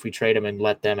I mean, if we trade him and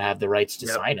let them have the rights to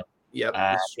sign him,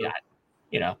 that's true. yeah,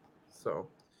 you know. So,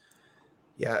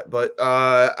 yeah, but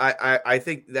I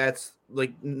think that's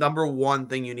like number one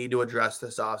thing you need to address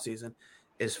this offseason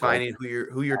is finding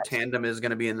who your tandem is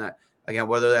going to be in that. Again,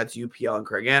 whether that's UPL and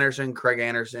Craig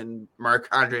Anderson,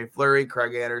 Marc-Andre Fleury,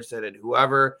 Craig Anderson, and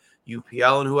whoever,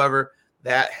 UPL and whoever,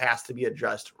 that has to be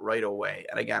addressed right away.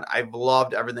 And again, I've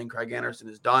loved everything Craig Anderson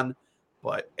has done,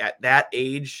 but at that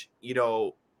age,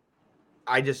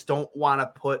 I just don't want to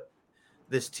put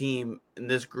this team and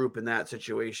this group in that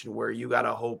situation where you got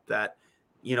to hope that,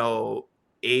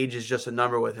 age is just a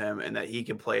number with him and that he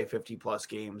can play 50 plus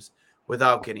games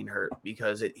without getting hurt,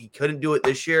 because he couldn't do it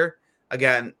this year.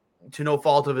 Again, to no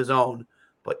fault of his own,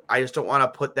 but I just don't want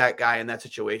to put that guy in that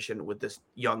situation with this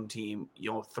young team,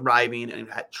 thriving and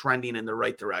trending in the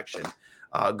right direction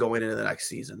going into the next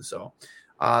season. So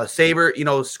Sabre,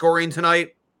 scoring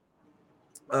tonight,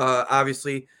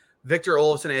 obviously Victor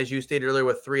Olofsson, as you stated earlier,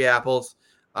 with 3 apples,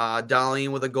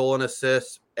 Dahlin with a goal and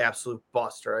assist, absolute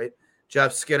bust, right?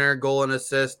 Jeff Skinner, goal and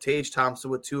assist, Tage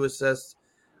Thompson with 2 assists,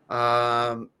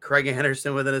 Craig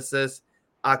Anderson with an assist,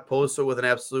 Okposo with an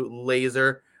absolute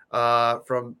laser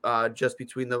from just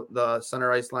between the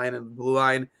center ice line and blue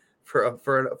line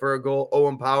for a goal.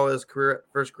 Owen Powell, his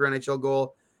first career NHL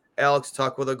goal. Alex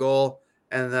Tuck with a goal.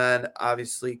 And then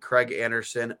obviously Craig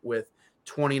Anderson with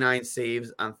 29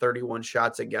 saves on 31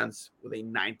 shots against with a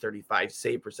 .935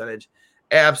 save percentage.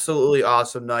 Absolutely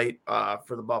awesome night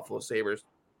for the Buffalo Sabres.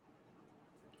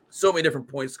 So many different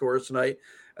point scorers tonight.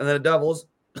 And then the Devils,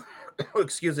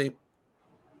 excuse me,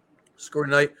 scored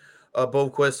tonight.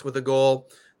 Boquist with a goal.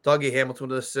 Dougie Hamilton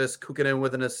with an assist. Kukkonen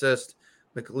with an assist.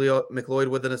 McLeod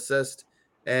with an assist.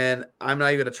 And I'm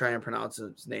not even going to try and pronounce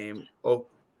his name.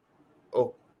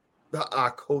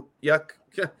 Akoyak,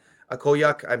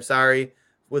 I'm sorry,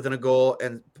 with a goal.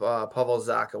 And Pavel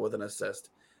Zacha with an assist.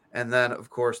 And then, of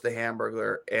course, the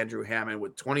Hamburglar, Andrew Hammond,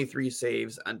 with 23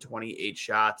 saves on 28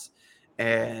 shots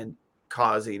and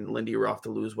causing Lindy Ruff to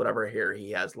lose whatever hair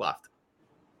he has left.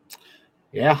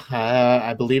 Yeah,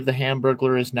 I believe the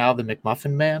Hamburglar is now the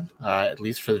McMuffin Man, at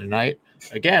least for the night.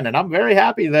 Again, and I'm very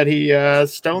happy that he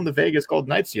stoned the Vegas Golden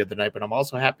Knights the other night, but I'm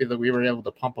also happy that we were able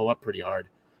to pump him up pretty hard.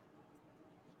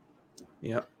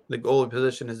 Yeah, the goalie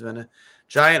position has been a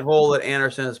giant hole that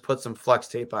Anderson has put some flex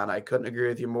tape on. I couldn't agree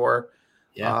with you more.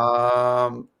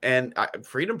 Yeah. And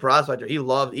Freedom Prospector, he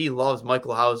loves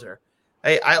Michael Hauser.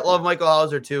 Hey, I love Michael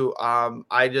Hauser too.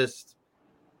 Unless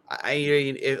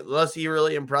he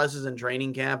really impresses in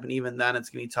training camp, and even then, it's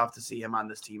gonna be tough to see him on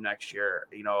this team next year.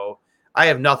 I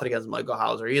have nothing against Michael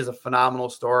Hauser. He is a phenomenal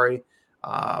story.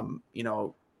 Guys,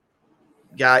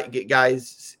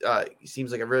 he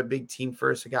seems like a really big team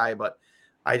first guy, but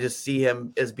I just see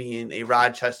him as being a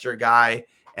Rochester guy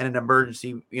and an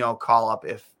emergency, call up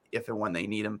if and when they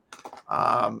need him.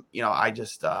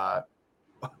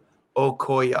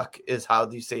 Okoyak is how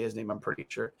you say his name, I'm pretty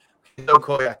sure.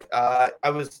 Okoyak. I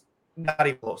was not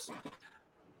even close.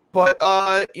 But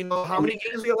how many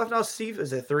games we got left now, Steve?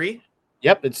 Is it 3?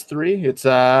 Yep, it's 3. It's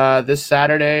this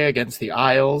Saturday against the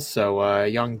Isles. So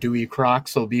young Dewey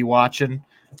Crocs will be watching.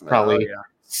 Probably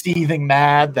seething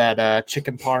mad that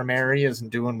Chicken Parmary isn't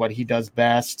doing what he does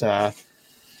best.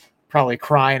 Probably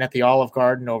crying at the Olive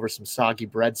Garden over some soggy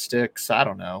breadsticks. I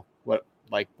don't know.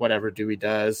 Whatever Dewey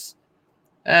does.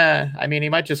 I mean, he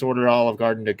might just order Olive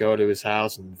Garden to go to his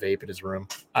house and vape in his room.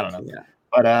 I don't know. Yeah.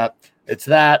 But it's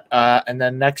that. And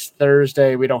then next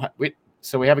Thursday, we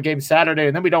have a game Saturday,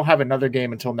 and then we don't have another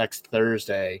game until next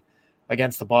Thursday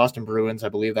against the Boston Bruins. I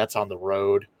believe that's on the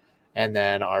road. And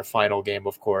then our final game,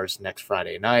 of course, next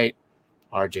Friday night,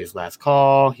 RJ's last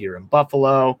call here in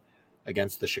Buffalo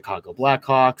against the Chicago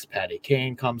Blackhawks. Patty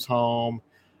Kane comes home.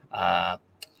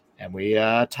 And we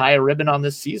tie a ribbon on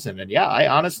this season. And yeah, I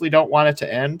honestly don't want it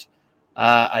to end.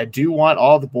 I do want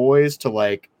all the boys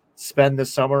to spend the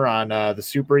summer on the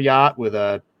super yacht with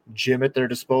a gym at their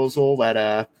disposal. Let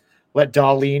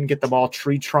Dahlin get them all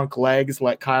tree trunk legs.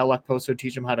 Let Kyle Okposo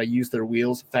teach them how to use their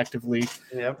wheels effectively.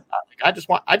 Yep. I just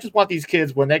want these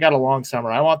kids, when they got a long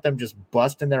summer, I want them just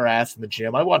busting their ass in the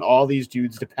gym. I want all these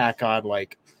dudes to pack on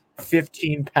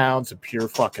 15 pounds of pure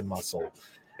fucking muscle.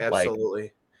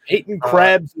 Absolutely. Peyton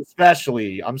Krebs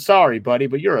especially. I'm sorry, buddy,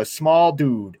 but you're a small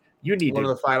dude. You need one of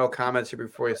the final comments here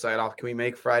before you sign off. Can we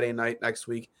make Friday night next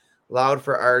week loud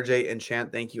for RJ and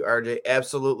chant thank you, RJ?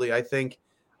 Absolutely. I think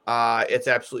it's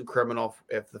absolutely criminal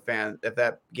if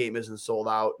that game isn't sold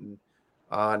out, and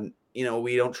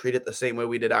we don't treat it the same way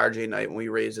we did RJ night when we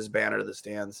raised his banner to the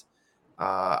stands.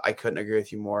 I couldn't agree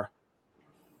with you more.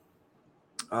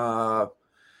 I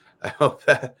hope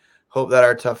Hope that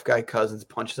our tough guy Cousins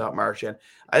punches out Marchand.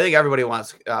 I think everybody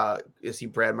wants to see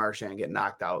Brad Marchand get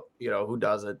knocked out. Who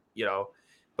doesn't?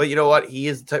 But you know what? He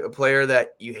is the type of player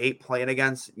that you hate playing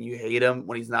against. You hate him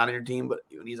when he's not on your team, but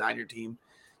when he's on your team,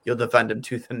 you'll defend him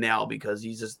tooth and nail because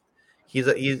he's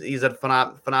a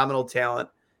phenomenal talent,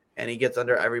 and he gets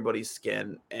under everybody's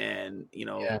skin. And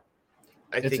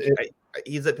I think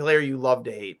he's a player you love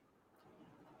to hate.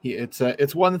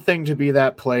 It's one thing to be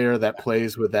that player that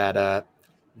plays with that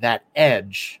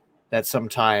edge that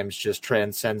sometimes just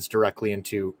transcends directly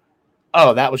into,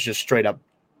 oh, that was just straight up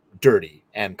dirty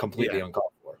and completely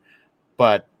uncalled for.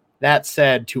 But that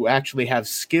said, to actually have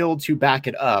skill to back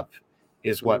it up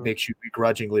is what makes you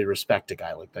begrudgingly respect a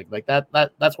guy like that.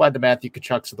 That's why the Matthew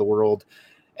Tkachuks of the world,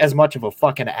 as much of a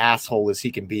fucking asshole as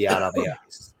he can be out on the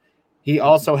ice, he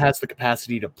also has the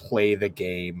capacity to play the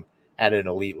game at an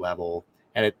elite level.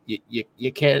 And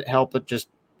you can't help but just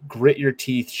grit your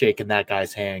teeth shaking that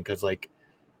guy's hand because,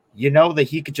 that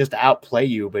he could just outplay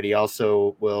you, but he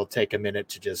also will take a minute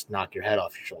to just knock your head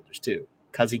off your shoulders too,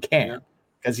 because he can,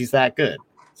 because he's that good.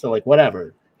 So,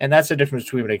 whatever. And that's the difference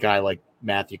between a guy like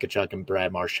Matthew Tkachuk and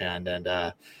Brad Marchand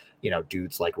and,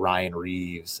 dudes like Ryan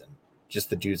Reeves and just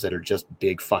the dudes that are just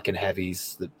big fucking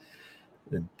heavies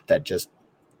that just –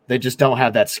 they just don't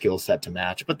have that skill set to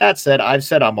match. But that said, I've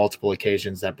said on multiple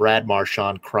occasions that Brad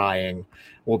Marchand crying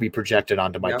will be projected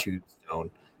onto my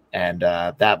tombstone. And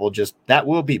that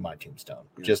will be my tombstone.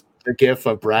 Yeah. Just the gif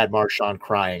of Brad Marchand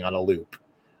crying on a loop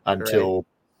until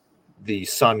the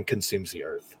sun consumes the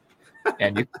earth.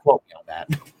 And you can quote me on that.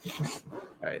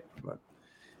 Right. But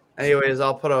anyways,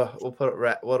 we'll put a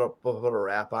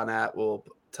wrap on that. We'll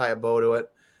tie a bow to it.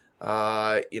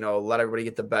 Let everybody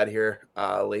get to bed here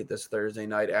late this Thursday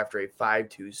night after a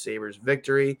 5-2 Sabres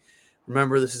victory.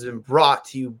 Remember, this has been brought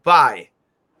to you by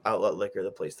Outlet Liquor,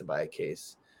 the place to buy a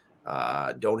case.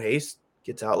 Don't haste.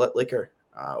 Get to Outlet Liquor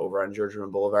over on Georgia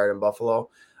Boulevard in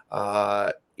Buffalo.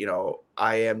 I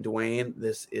am Dwayne.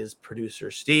 This is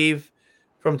producer Steve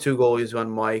from Two Goalies, One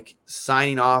Mike,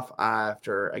 signing off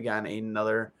after, again,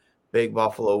 another big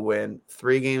Buffalo win.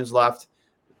 3 games left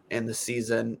in the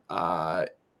season.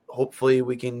 Hopefully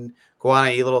we can go on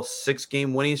a little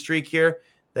 6-game winning streak here.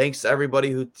 Thanks to everybody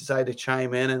who decided to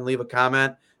chime in and leave a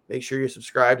comment. Make sure you're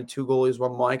subscribed to Two Goalies,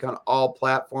 One Mike on all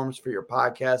platforms for your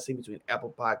podcasting between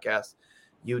Apple Podcasts,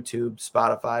 YouTube,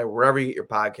 Spotify, wherever you get your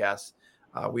podcasts.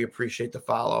 We appreciate the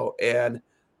follow. And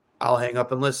I'll hang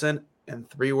up and listen. And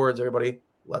 3 words, everybody.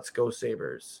 Let's go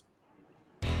Sabres.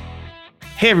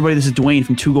 Hey everybody, this is Dwayne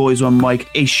from Two Goalies, One Mike,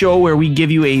 a show where we give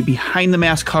you a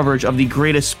behind-the-mask coverage of the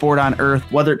greatest sport on earth,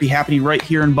 whether it be happening right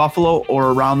here in Buffalo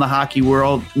or around the hockey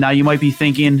world. Now you might be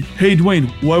thinking, hey Dwayne,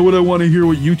 why would I want to hear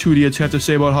what you two idiots have to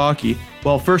say about hockey?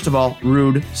 Well, first of all,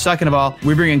 rude. Second of all,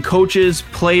 we bring in coaches,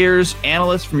 players,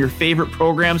 analysts from your favorite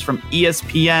programs, from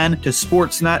ESPN to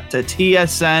Sportsnet to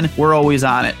TSN. We're always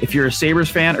on it. If you're a Sabres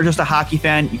fan or just a hockey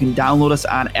fan, you can download us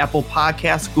on Apple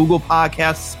Podcasts, Google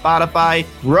Podcasts, Spotify,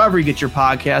 wherever you get your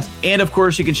podcasts. And of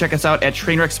course, you can check us out at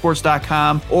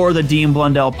trainwrecksports.com or the Dean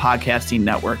Blundell Podcasting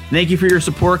Network. Thank you for your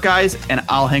support, guys, and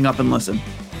I'll hang up and listen.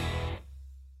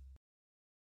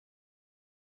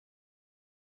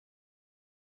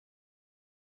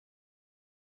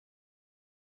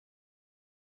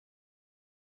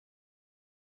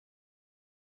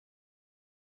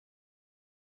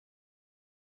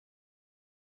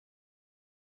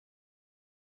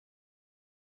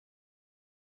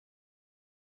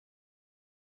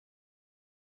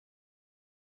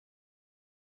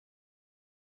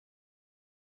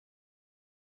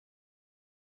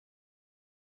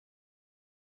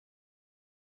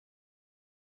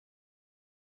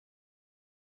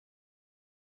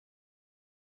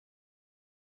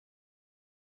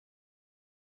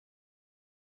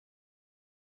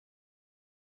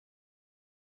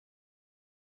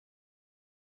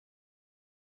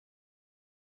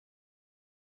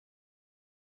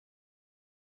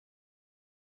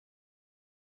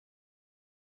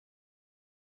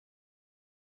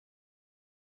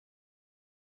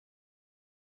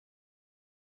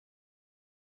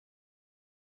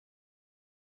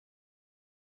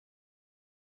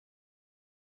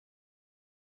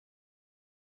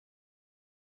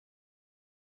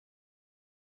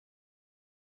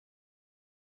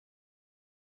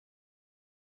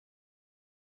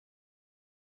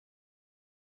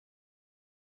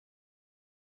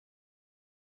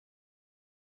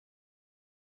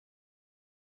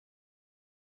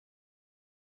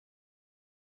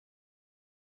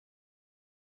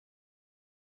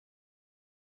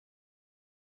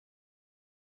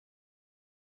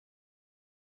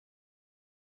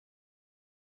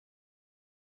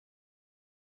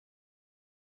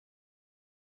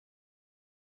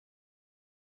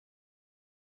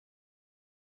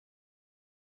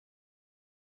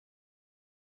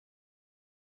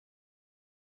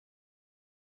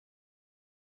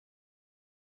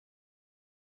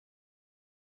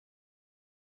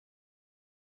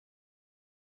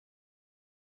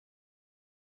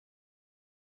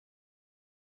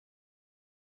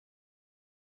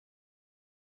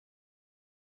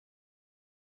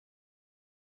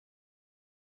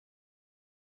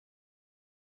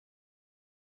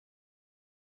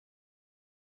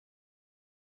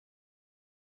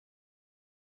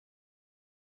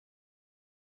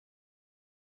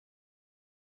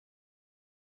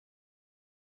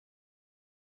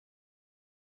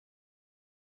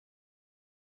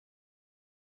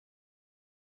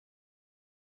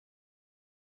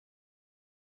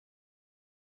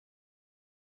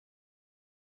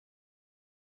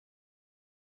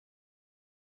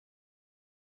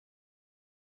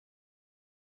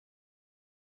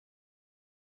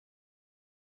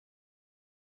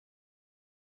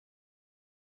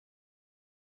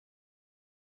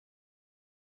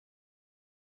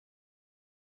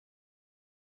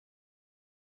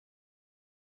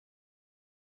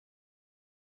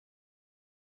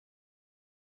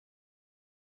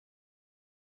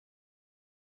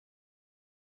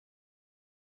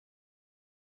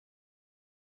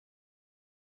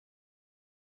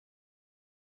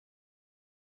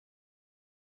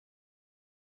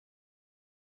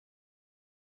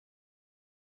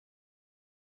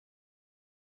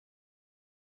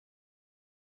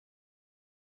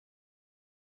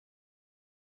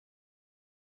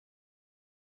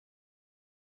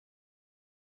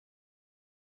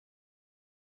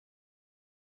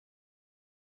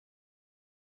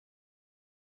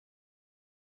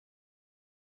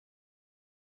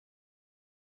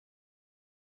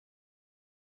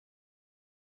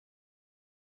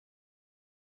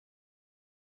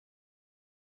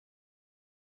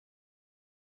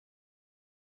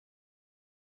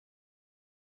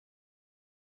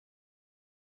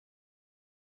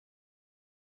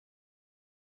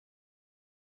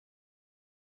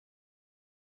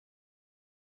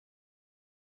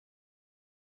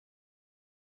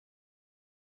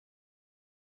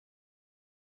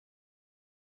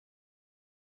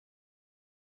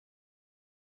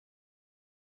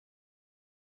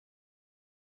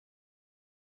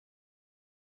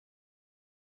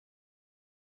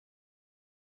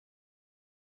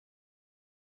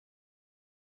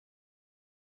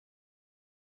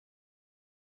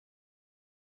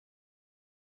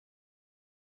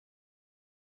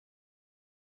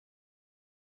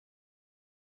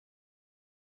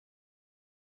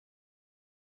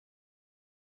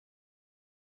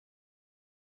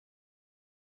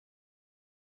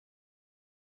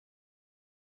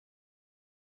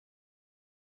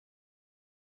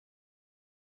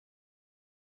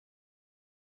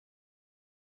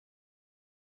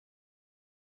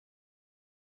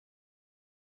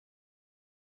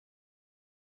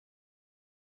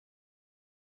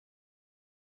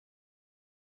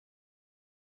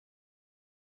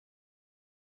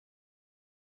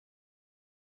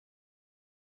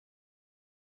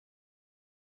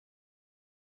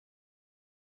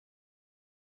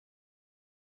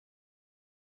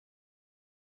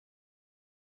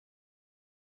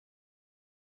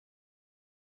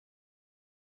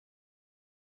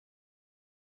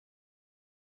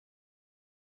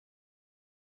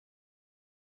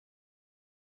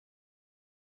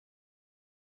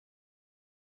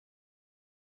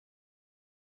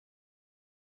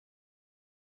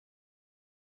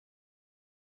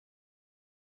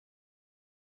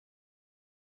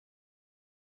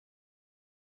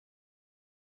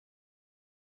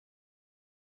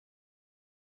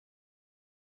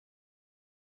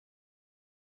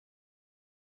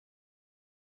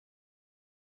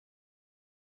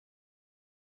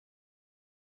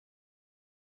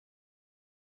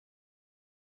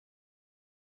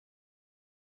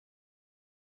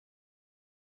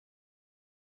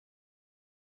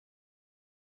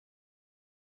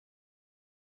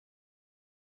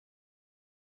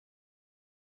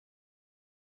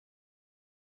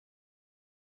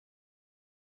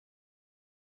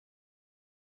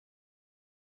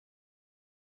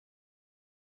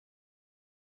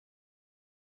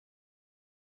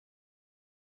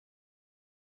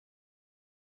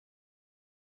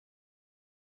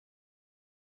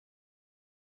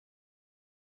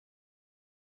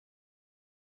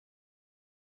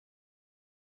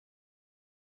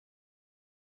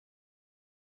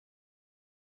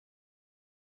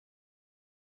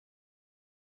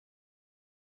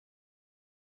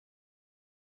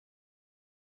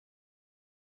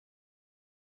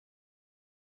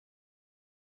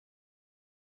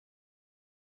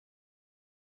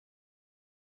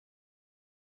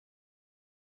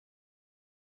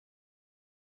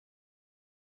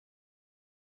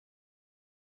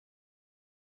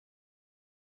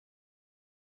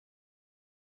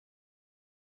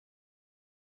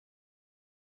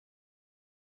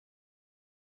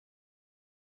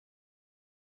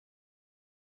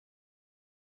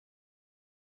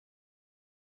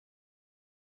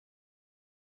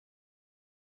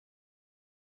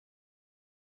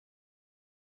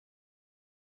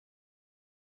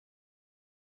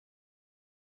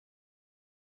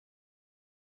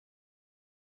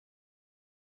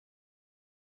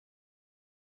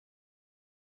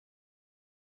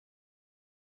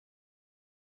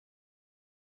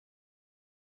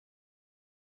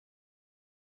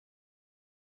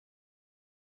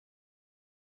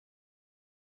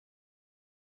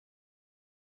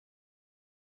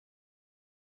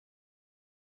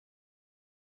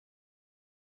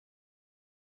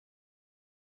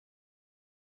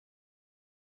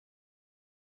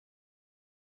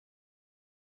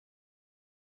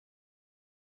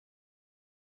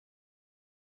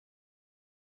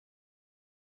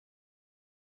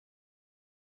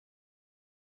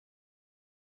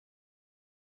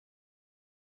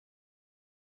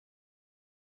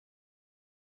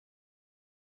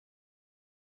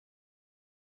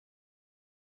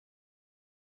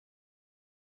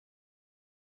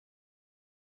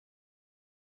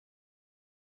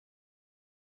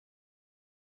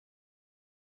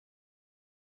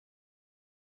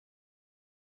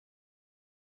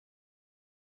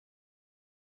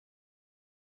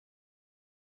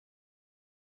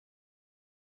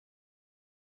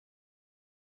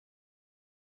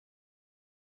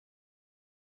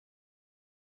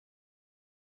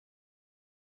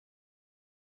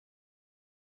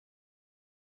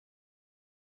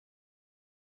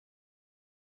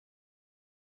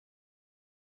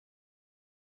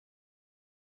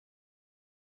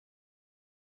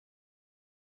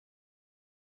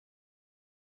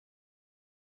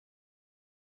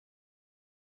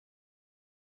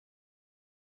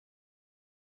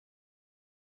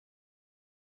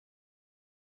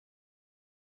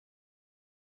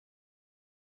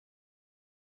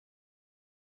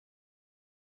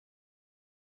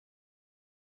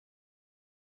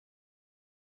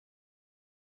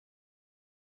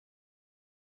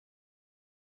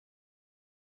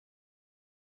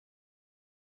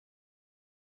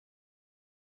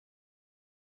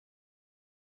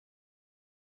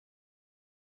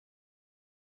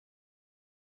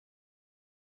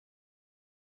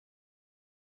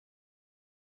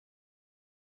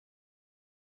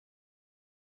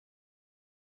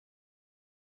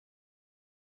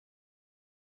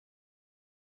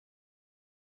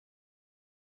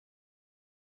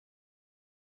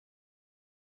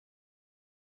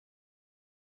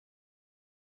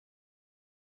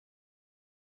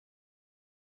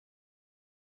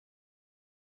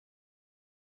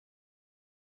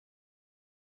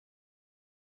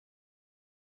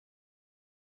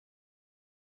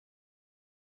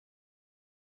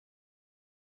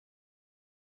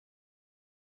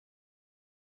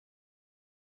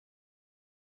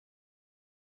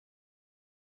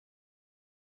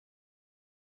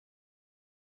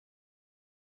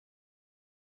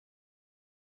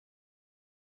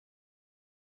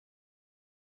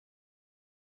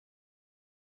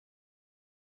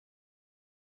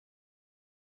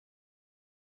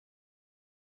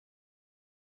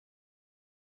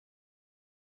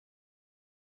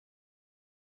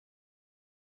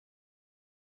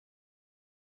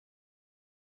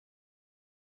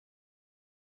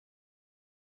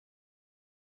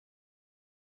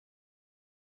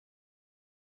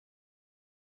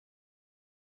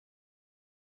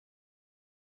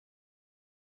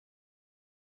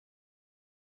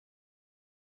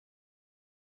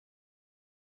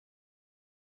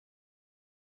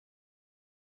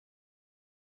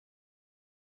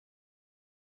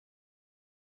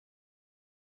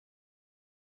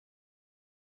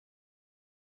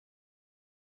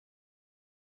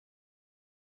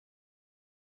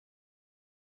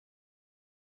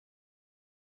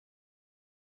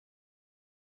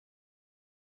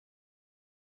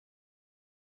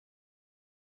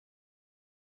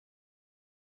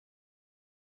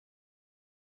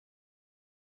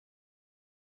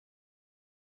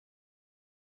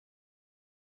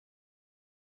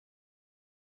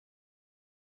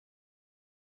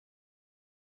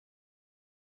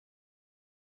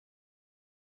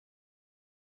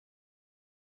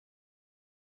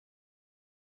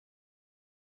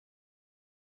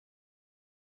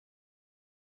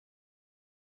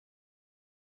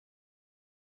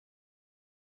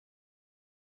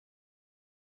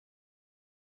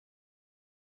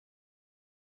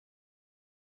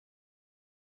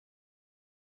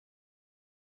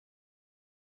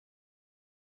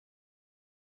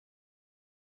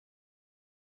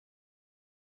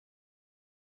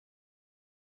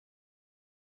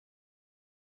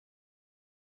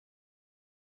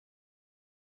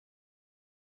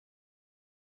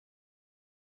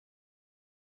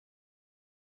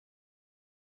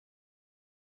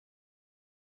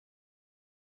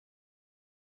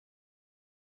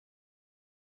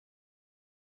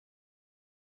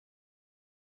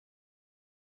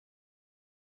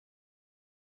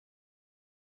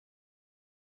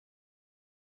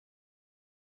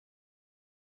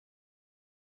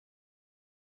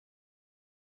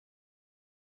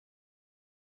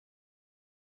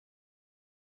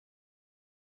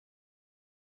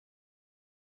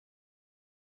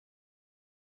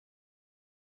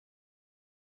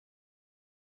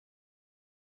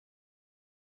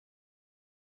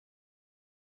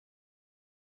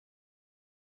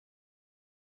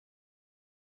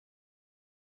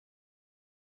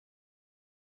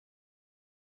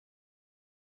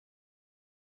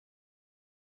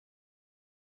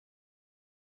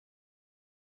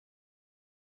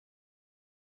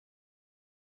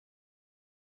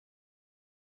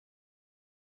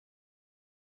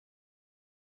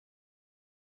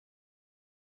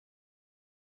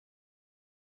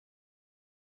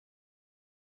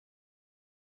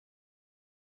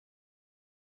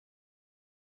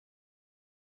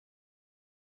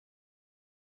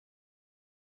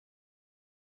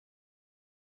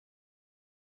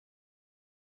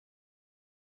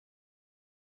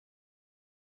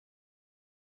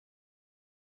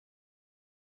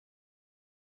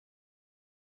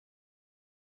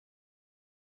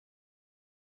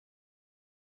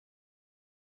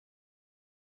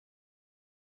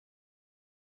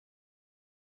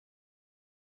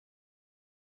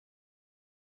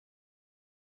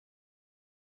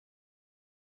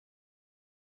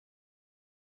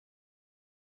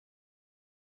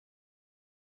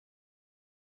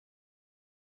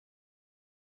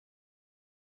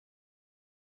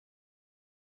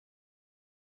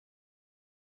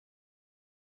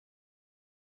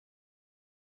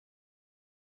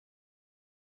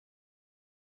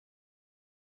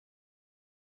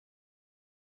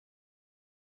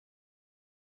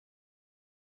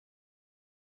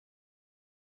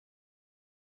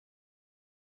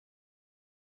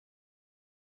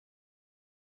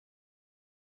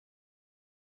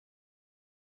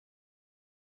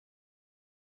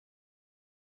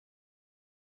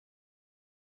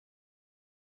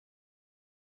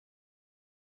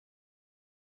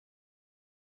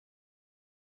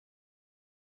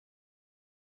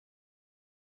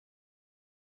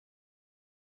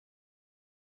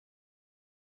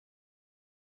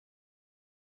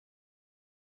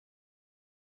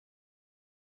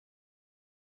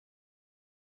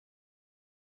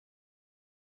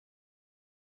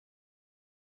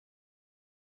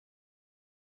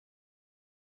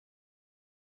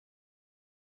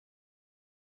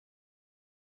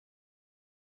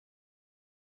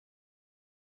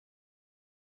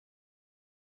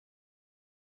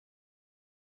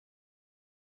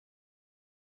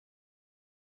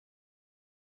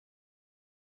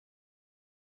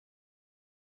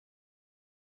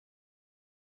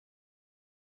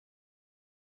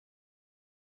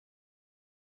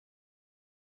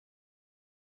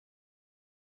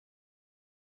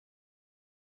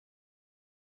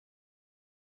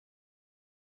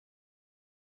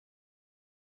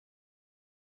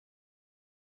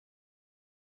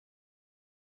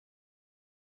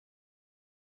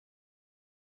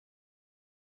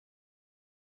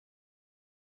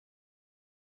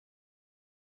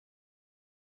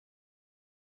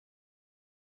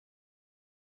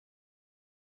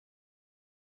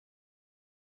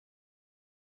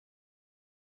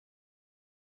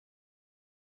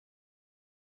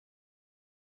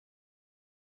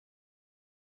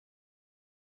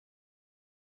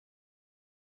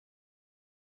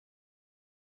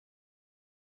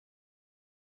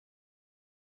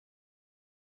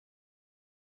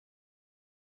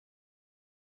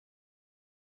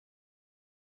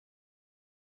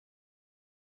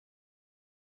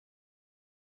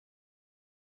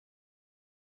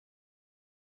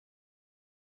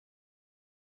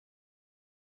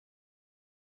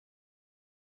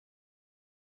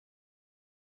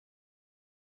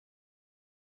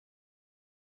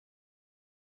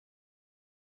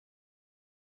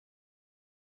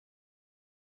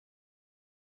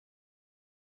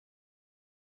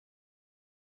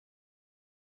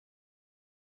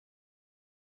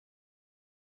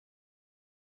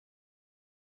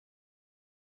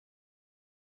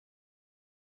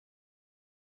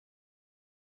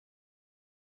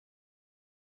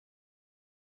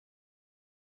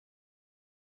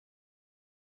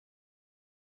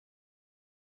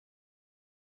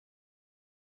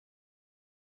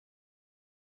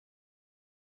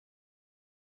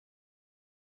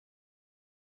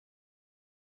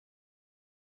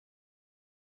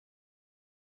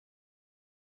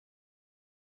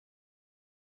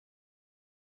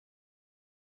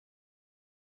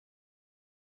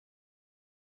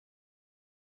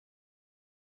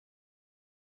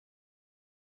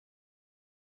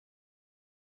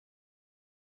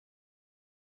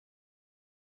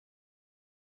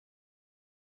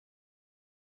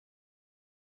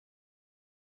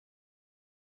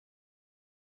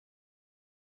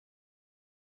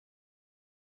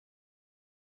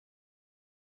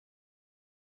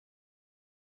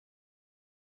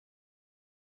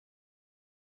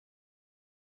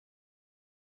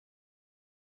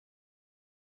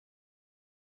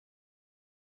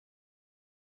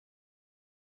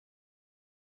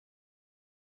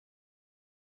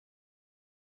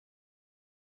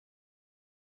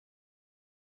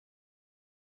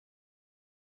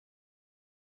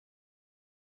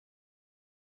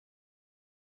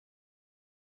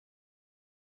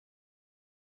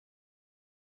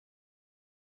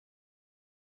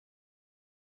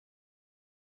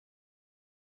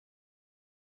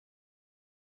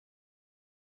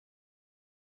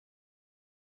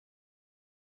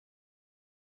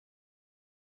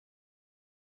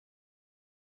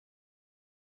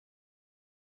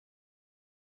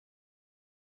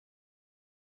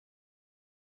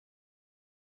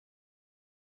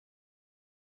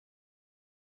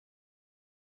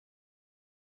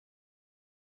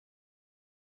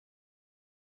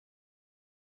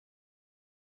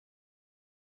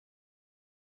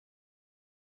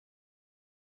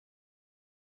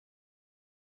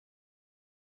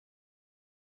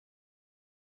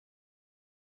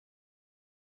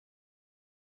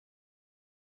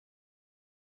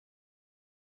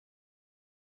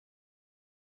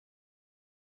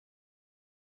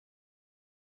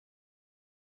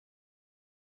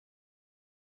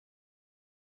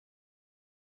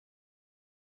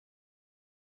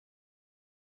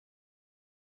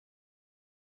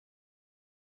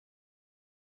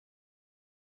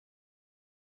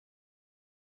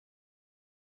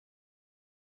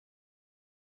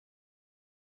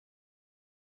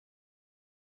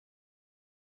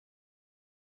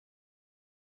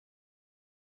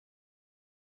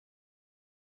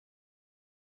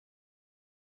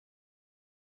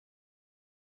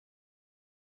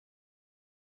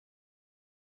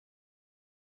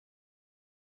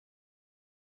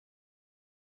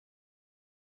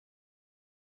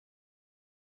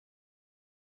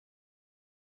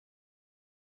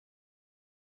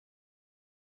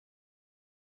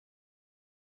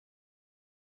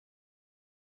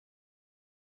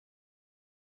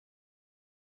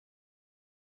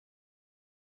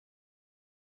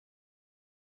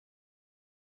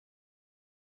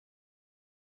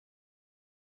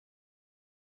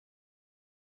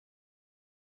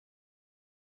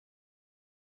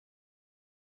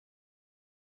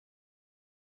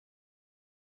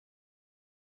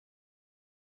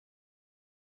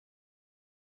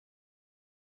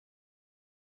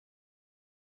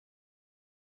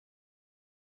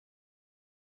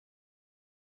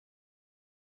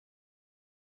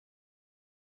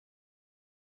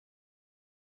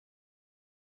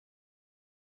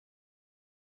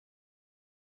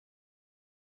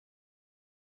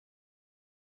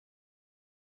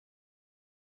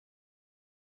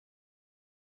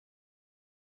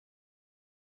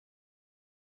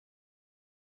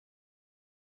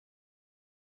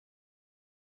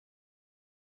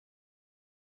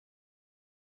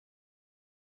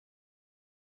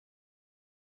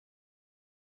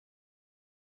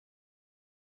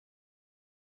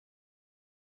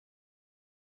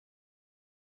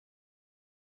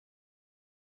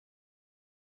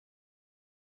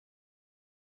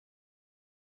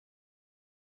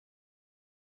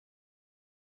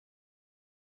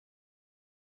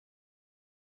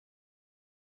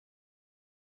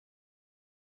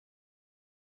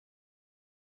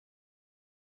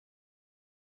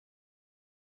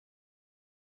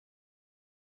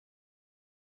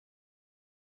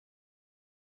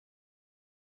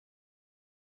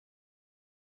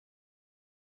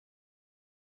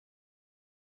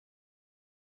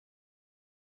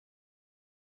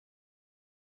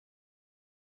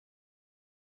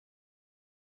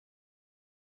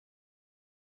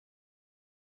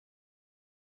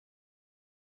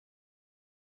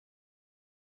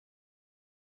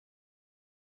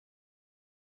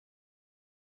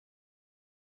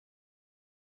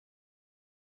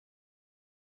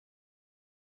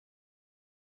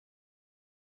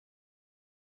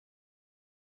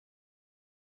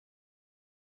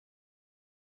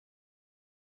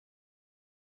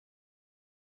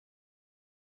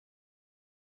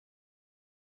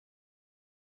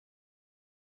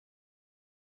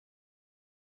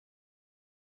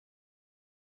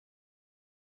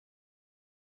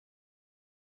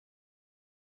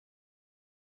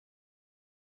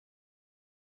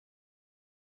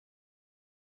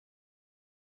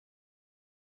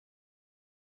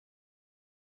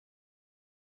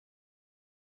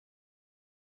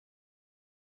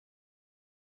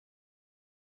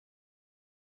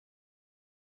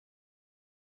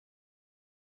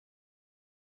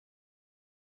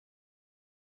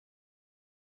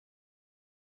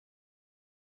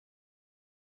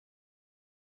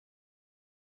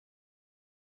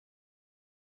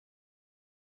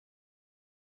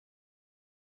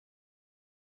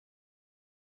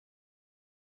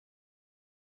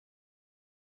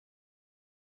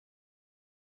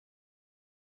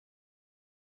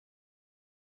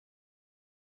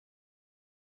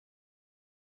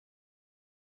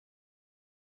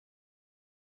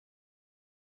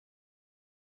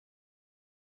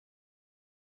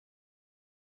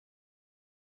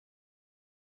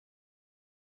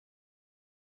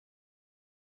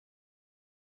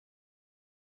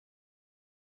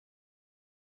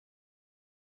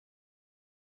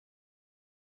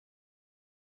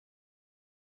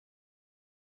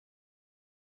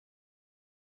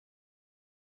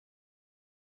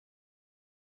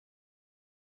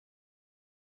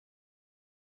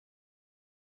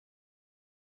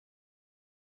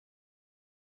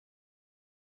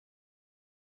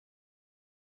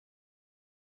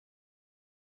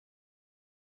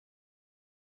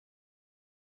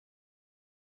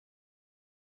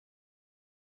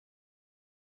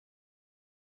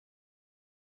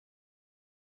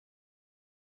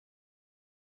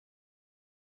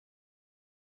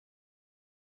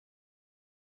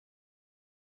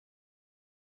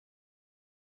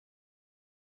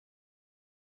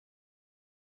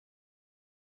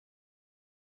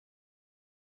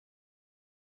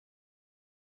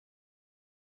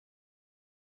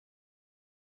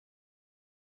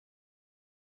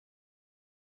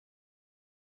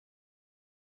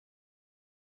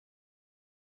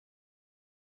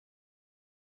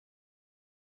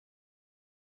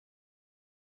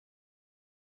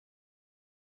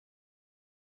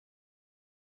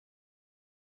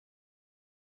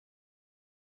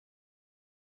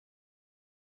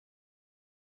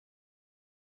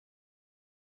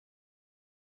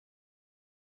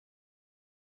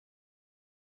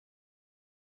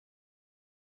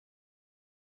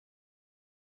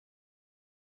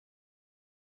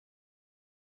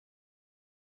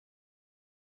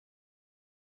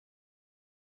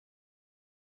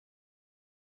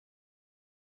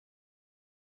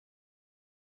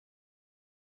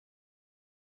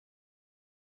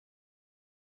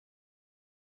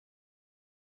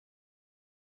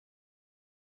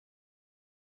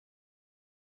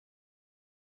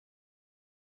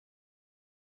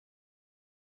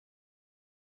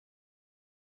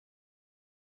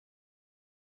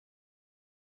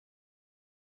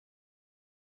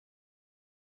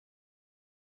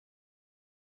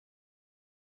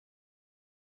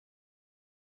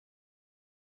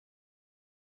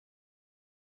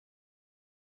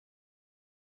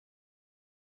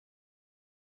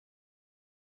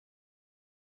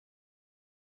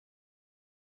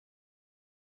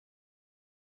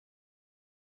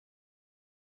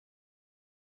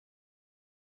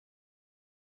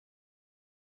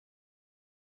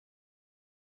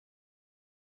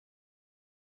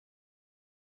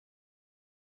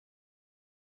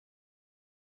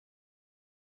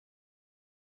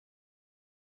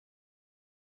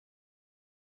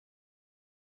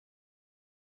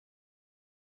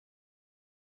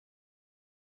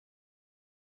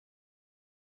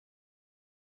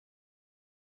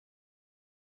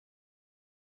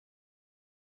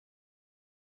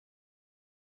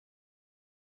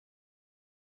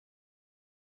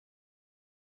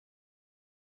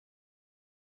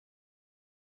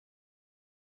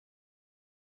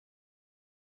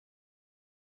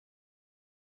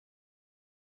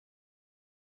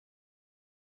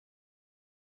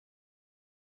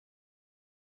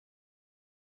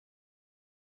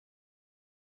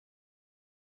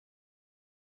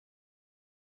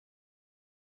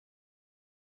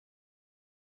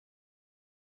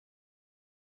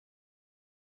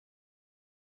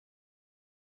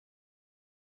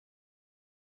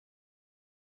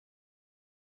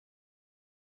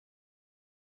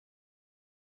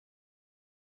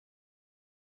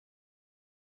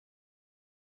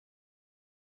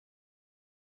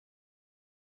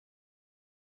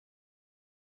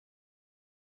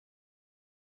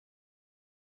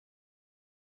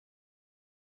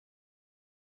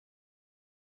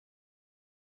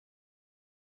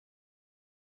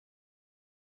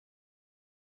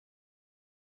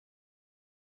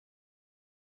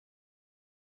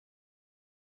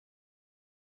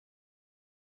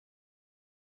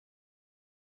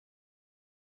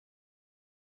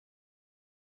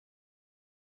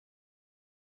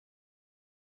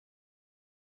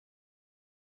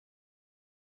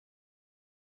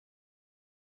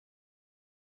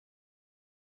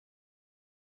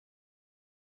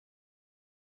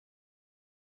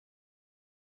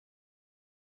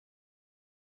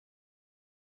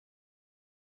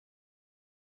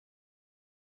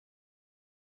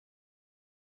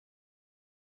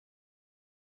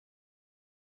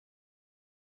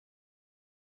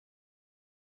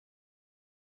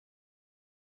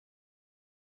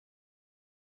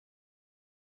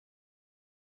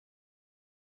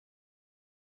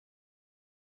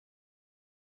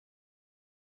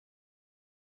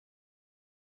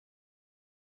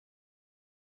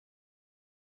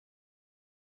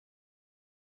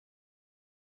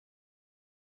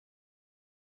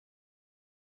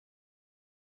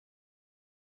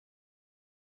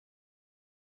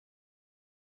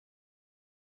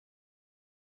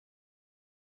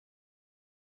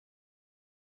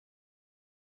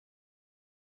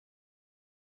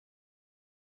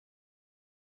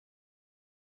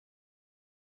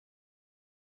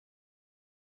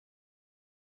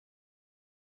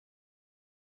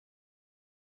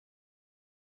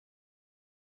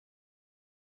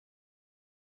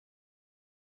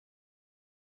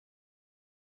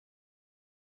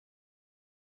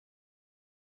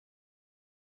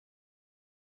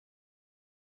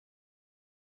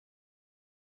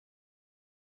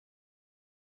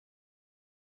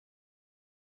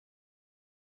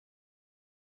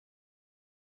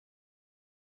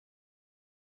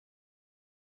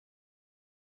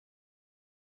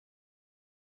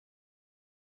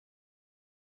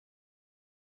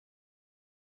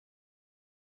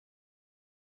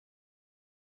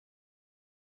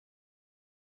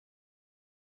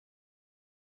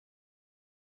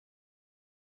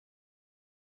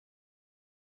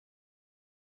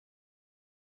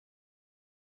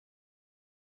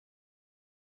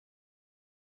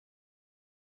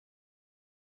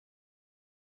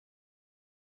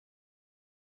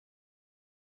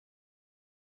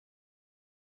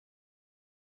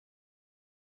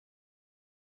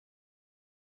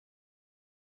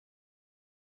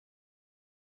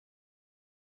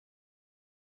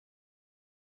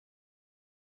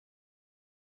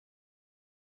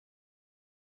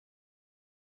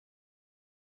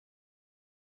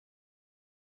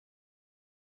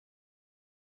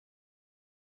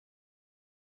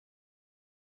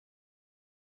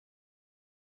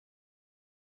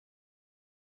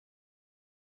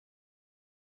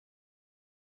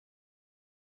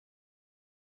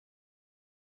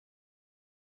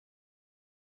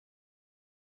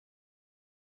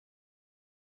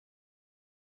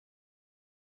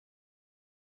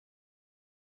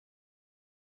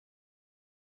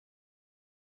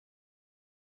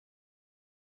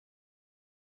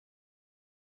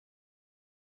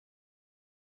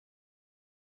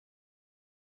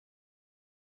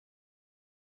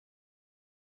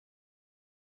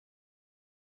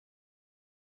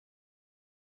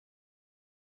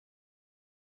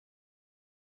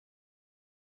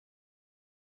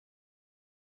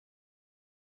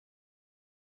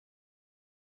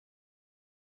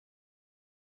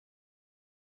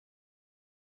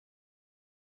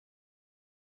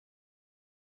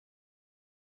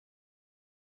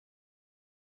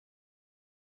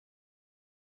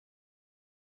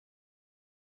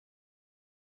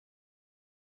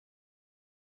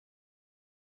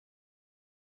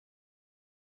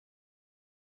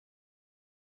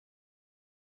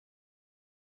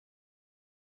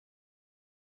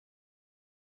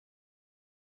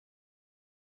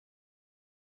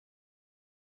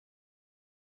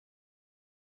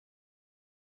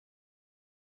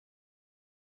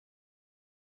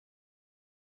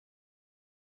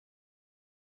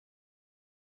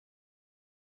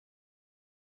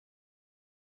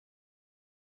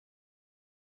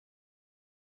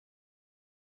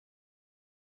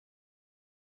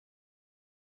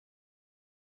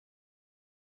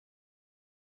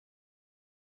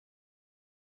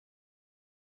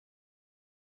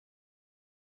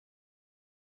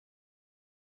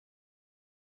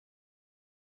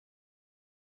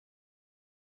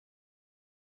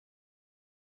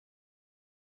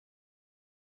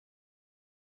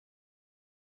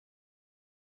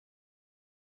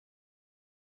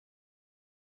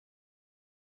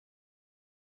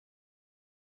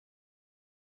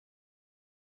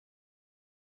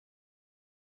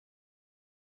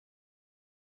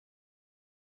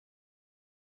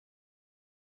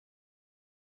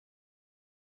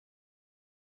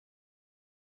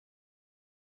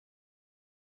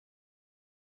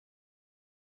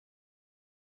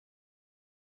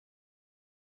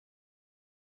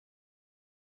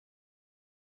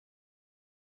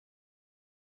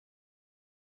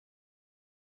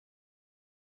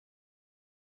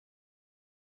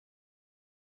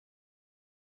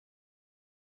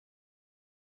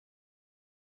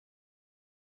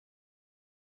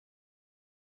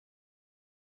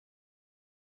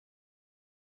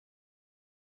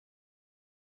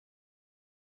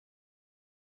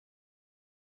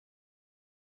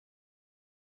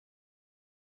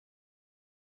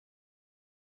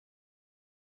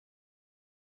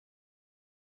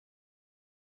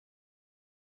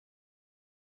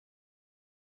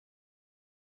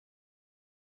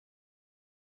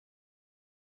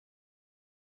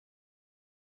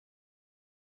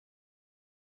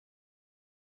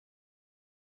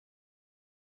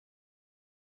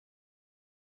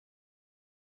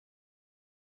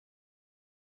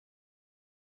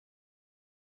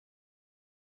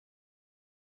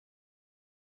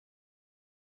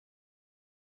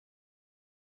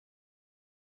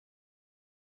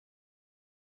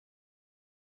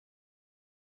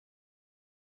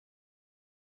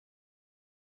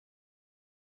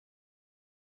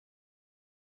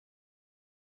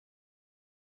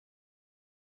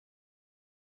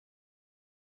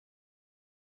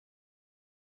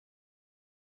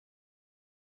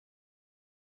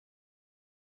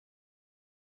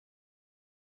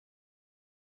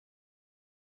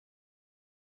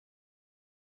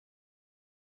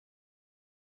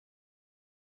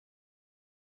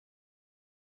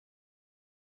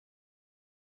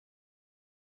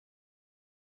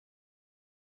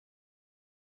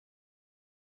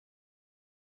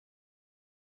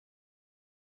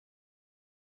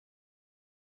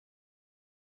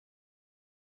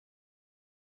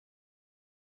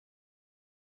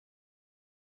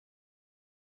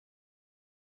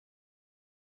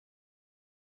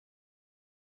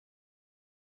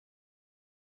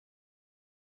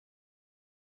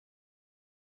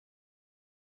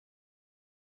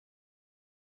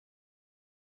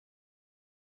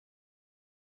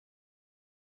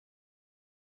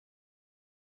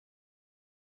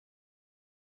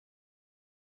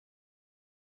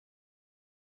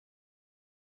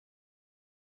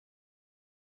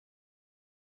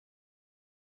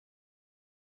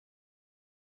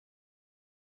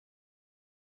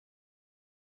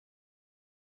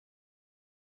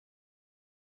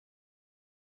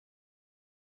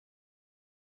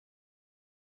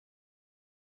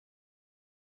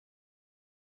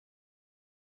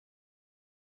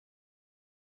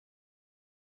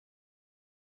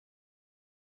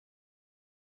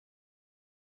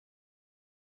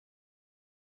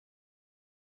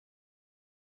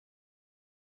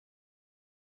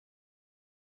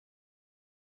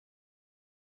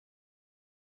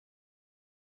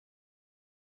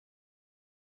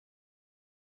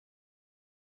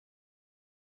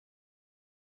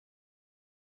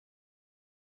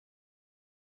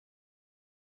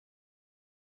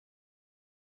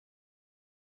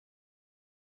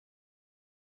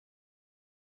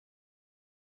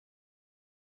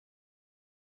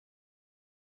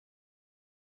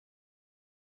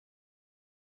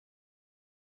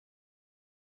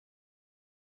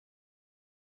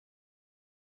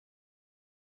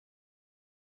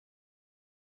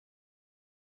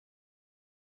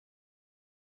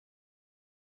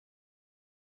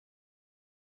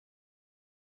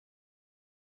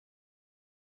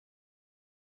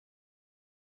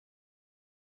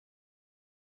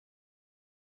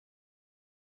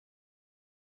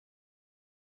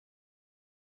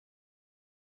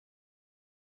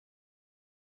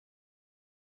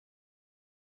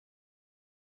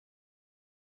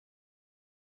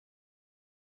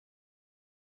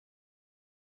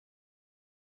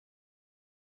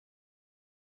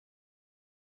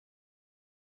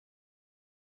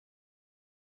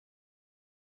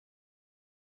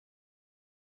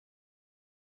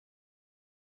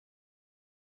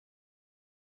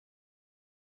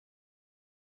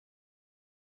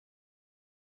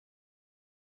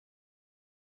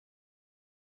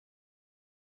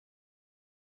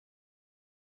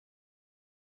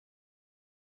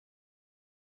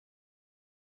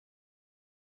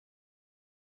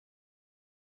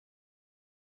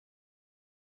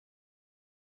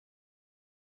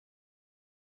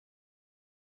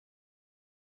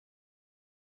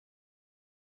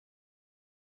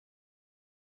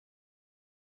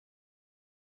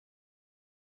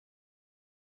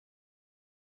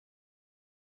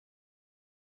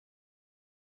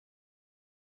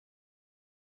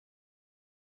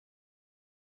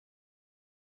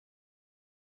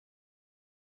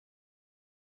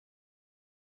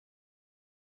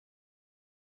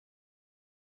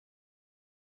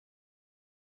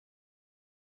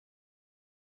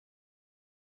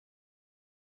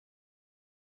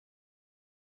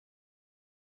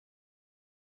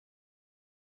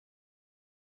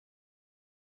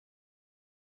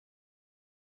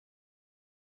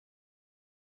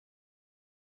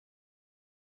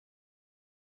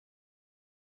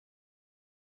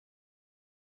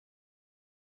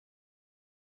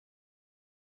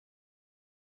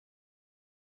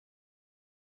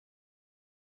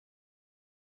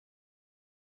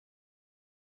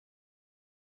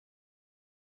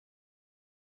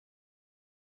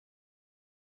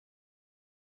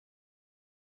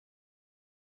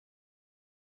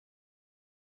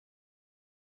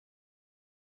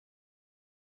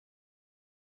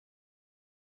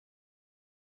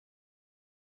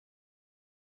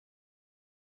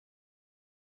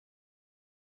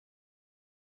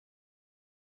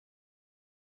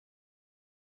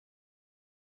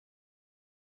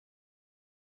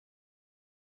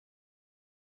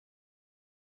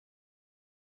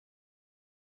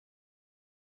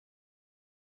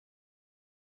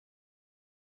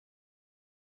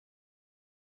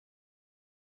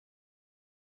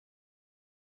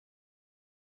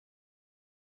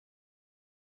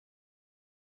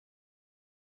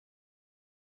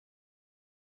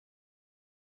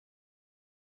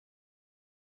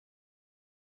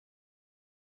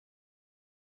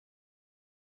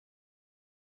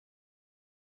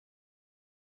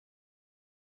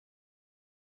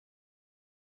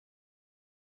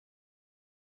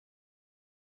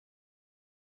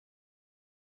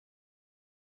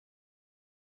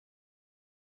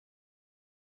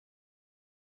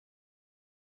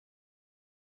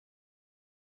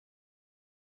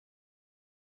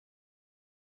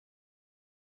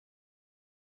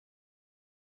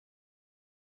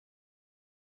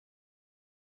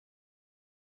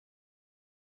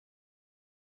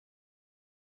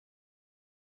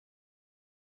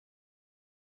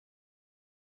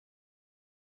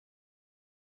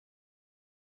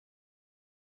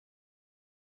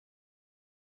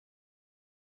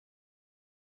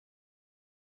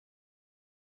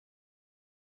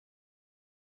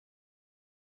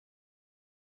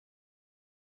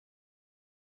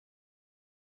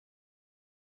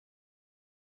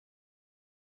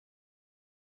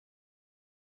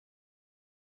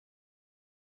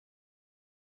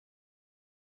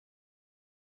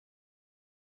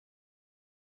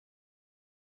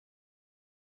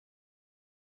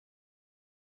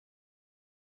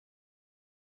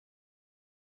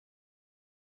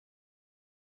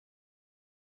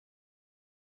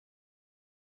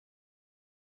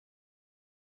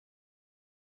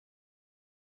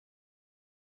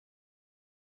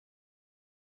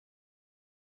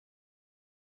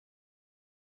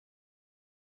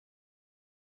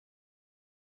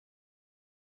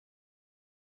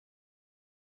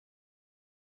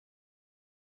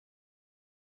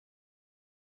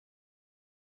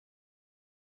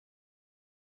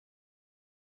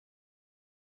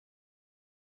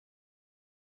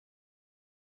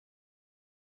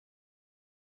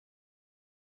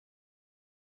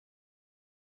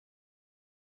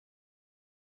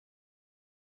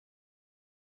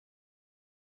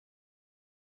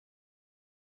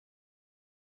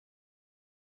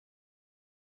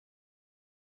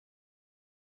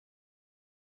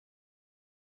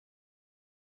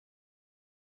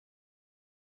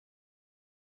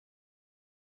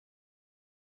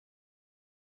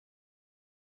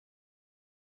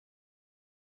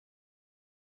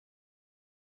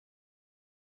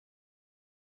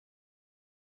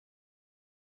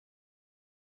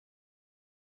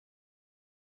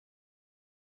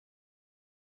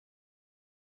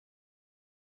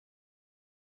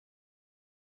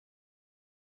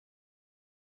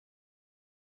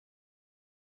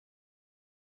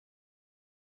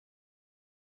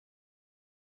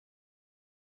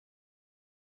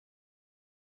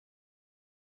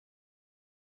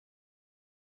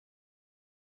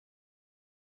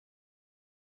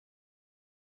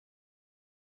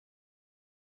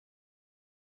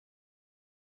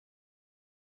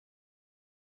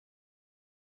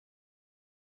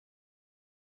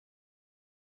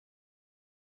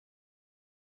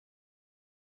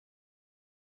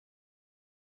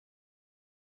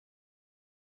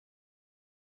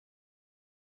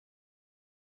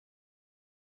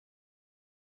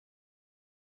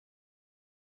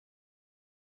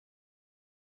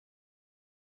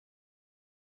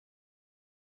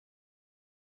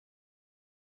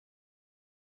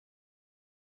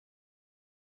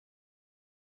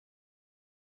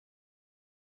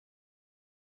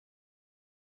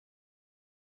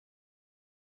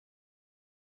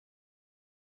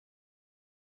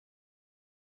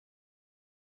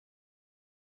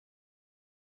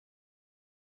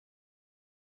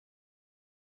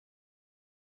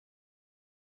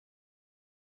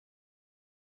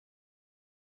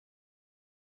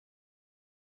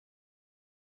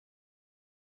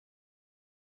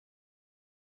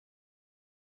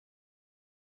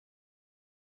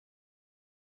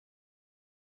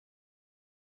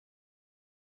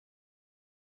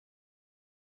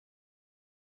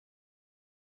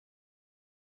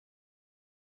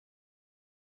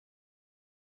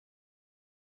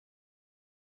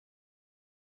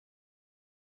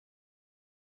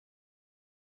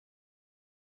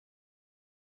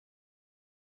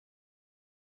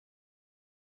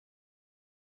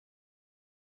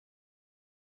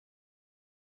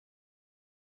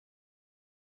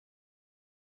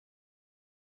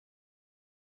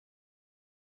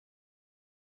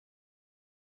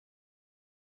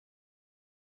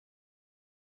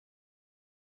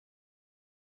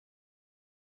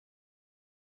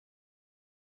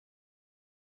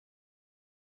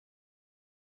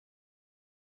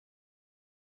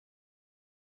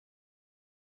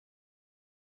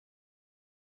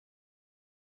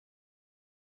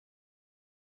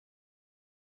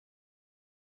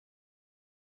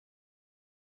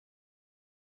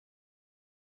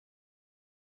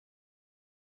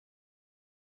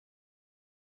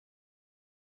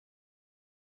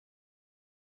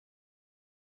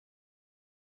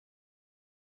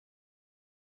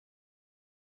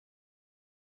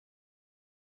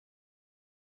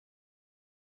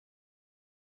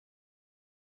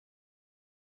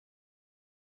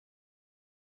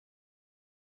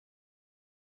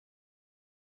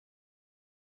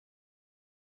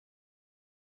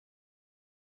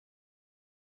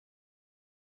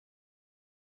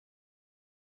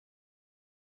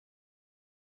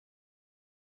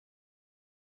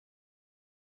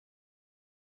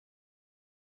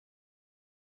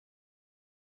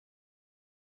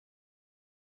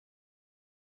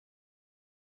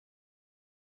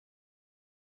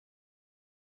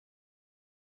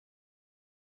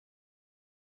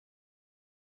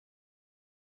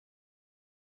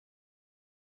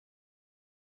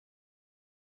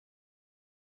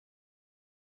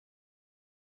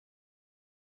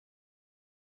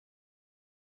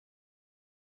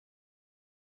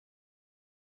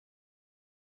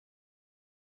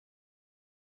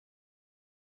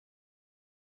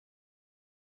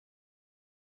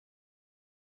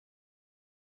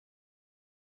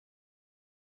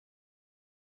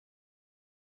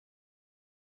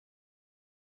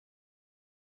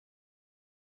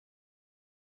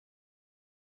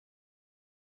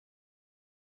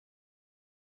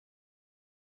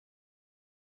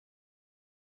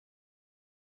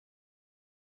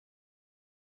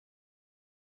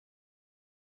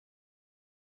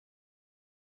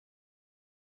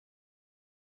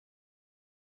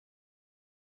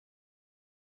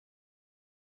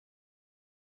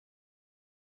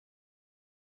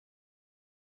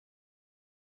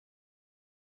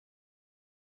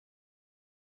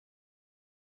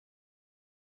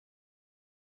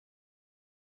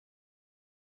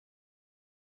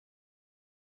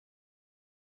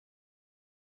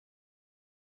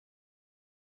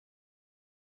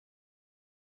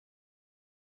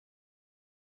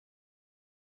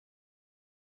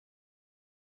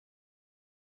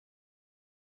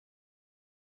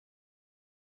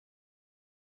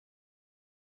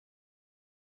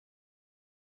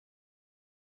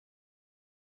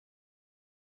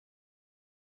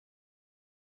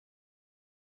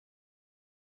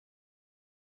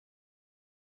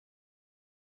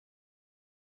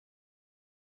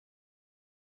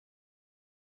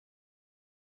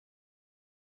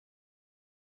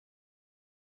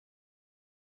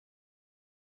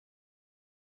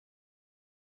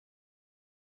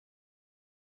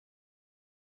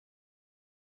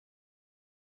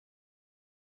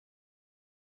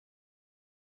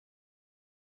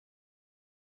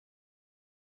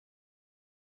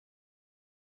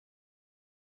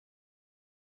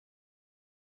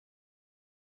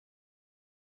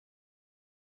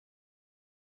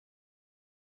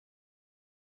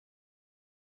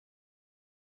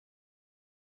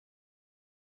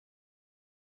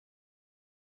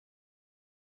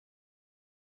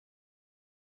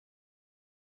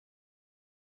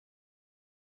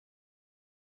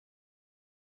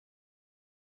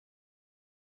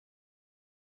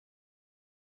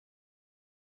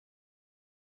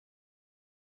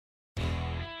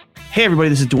 Hey everybody,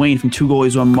 this is Dwayne from Two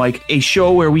Goalies, One Mic, a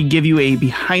show where we give you a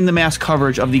behind-the-mask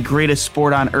coverage of the greatest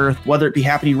sport on earth, whether it be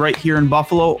happening right here in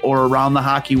Buffalo or around the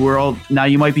hockey world. Now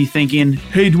you might be thinking,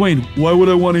 hey Dwayne, why would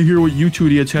I want to hear what you two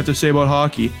idiots have to say about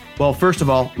hockey? Well, first of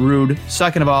all, rude.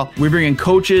 Second of all, we bring in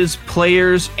coaches,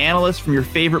 players, analysts from your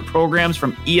favorite programs,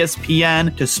 from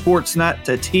ESPN to Sportsnet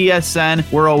to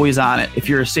TSN. We're always on it. If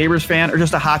you're a Sabres fan or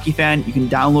just a hockey fan, you can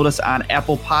download us on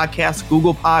Apple Podcasts,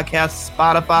 Google Podcasts,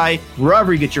 Spotify,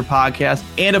 wherever you get your podcasts.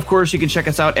 And of course, you can check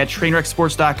us out at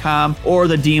trainwrecksports.com or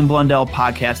the Dean Blundell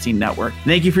Podcasting Network.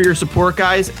 Thank you for your support,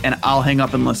 guys, and I'll hang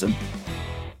up and listen.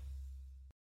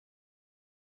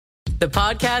 The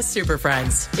Podcast Super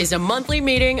Friends is a monthly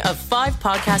meeting of 5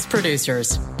 podcast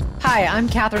producers. Hi, I'm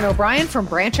Katherine O'Brien from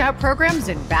Branch Out Programs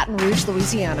in Baton Rouge,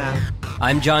 Louisiana.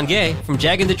 I'm John Gay from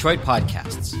Jag and Detroit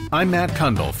Podcasts. I'm Matt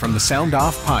Kundle from the Sound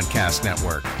Off Podcast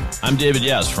Network. I'm David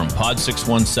Yaz from Pod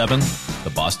 617, the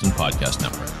Boston Podcast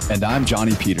Network. And I'm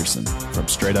Johnny Peterson from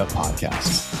Straight Up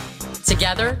Podcasts.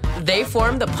 Together, they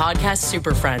form the Podcast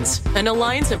Super Friends, an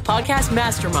alliance of podcast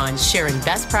masterminds sharing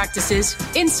best practices,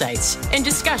 insights, and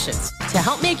discussions to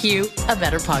help make you a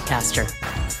better podcaster.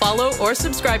 Follow or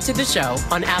subscribe to the show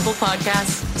on Apple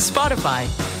Podcasts, Spotify,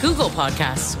 Google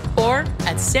Podcasts, or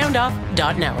at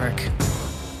soundoff.network.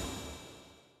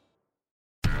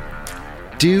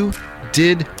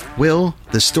 Did, Will,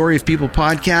 the Story of People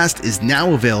podcast is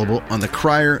now available on the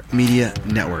Crier Media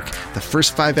Network. The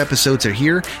first 5 episodes are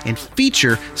here and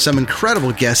feature some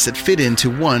incredible guests that fit into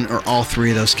one or all 3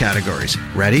 of those categories.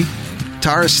 Ready?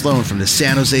 Tara Sloan from the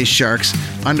San Jose Sharks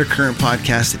Undercurrent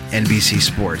podcast at NBC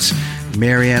Sports.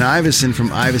 Marianne Iveson from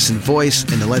Iveson Voice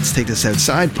and the Let's Take This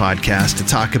Outside podcast to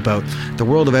talk about the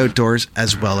world of outdoors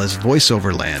as well as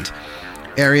voiceover land.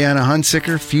 Ariana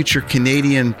Hunsicker, future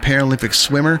Canadian Paralympic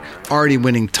swimmer, already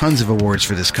winning tons of awards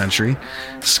for this country.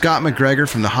 Scott McGregor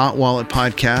from the Hot Wallet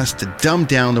podcast to dumb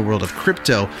down the world of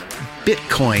crypto,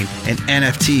 Bitcoin, and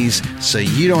NFTs so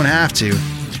you don't have to.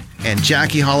 And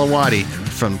Jackie Holowati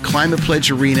from Climate Pledge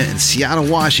Arena in Seattle,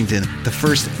 Washington, the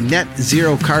first net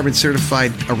zero carbon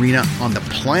certified arena on the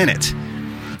planet.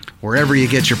 Wherever you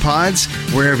get your pods,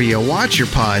 wherever you watch your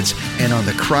pods, and on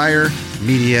the Crier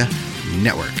Media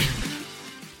Network.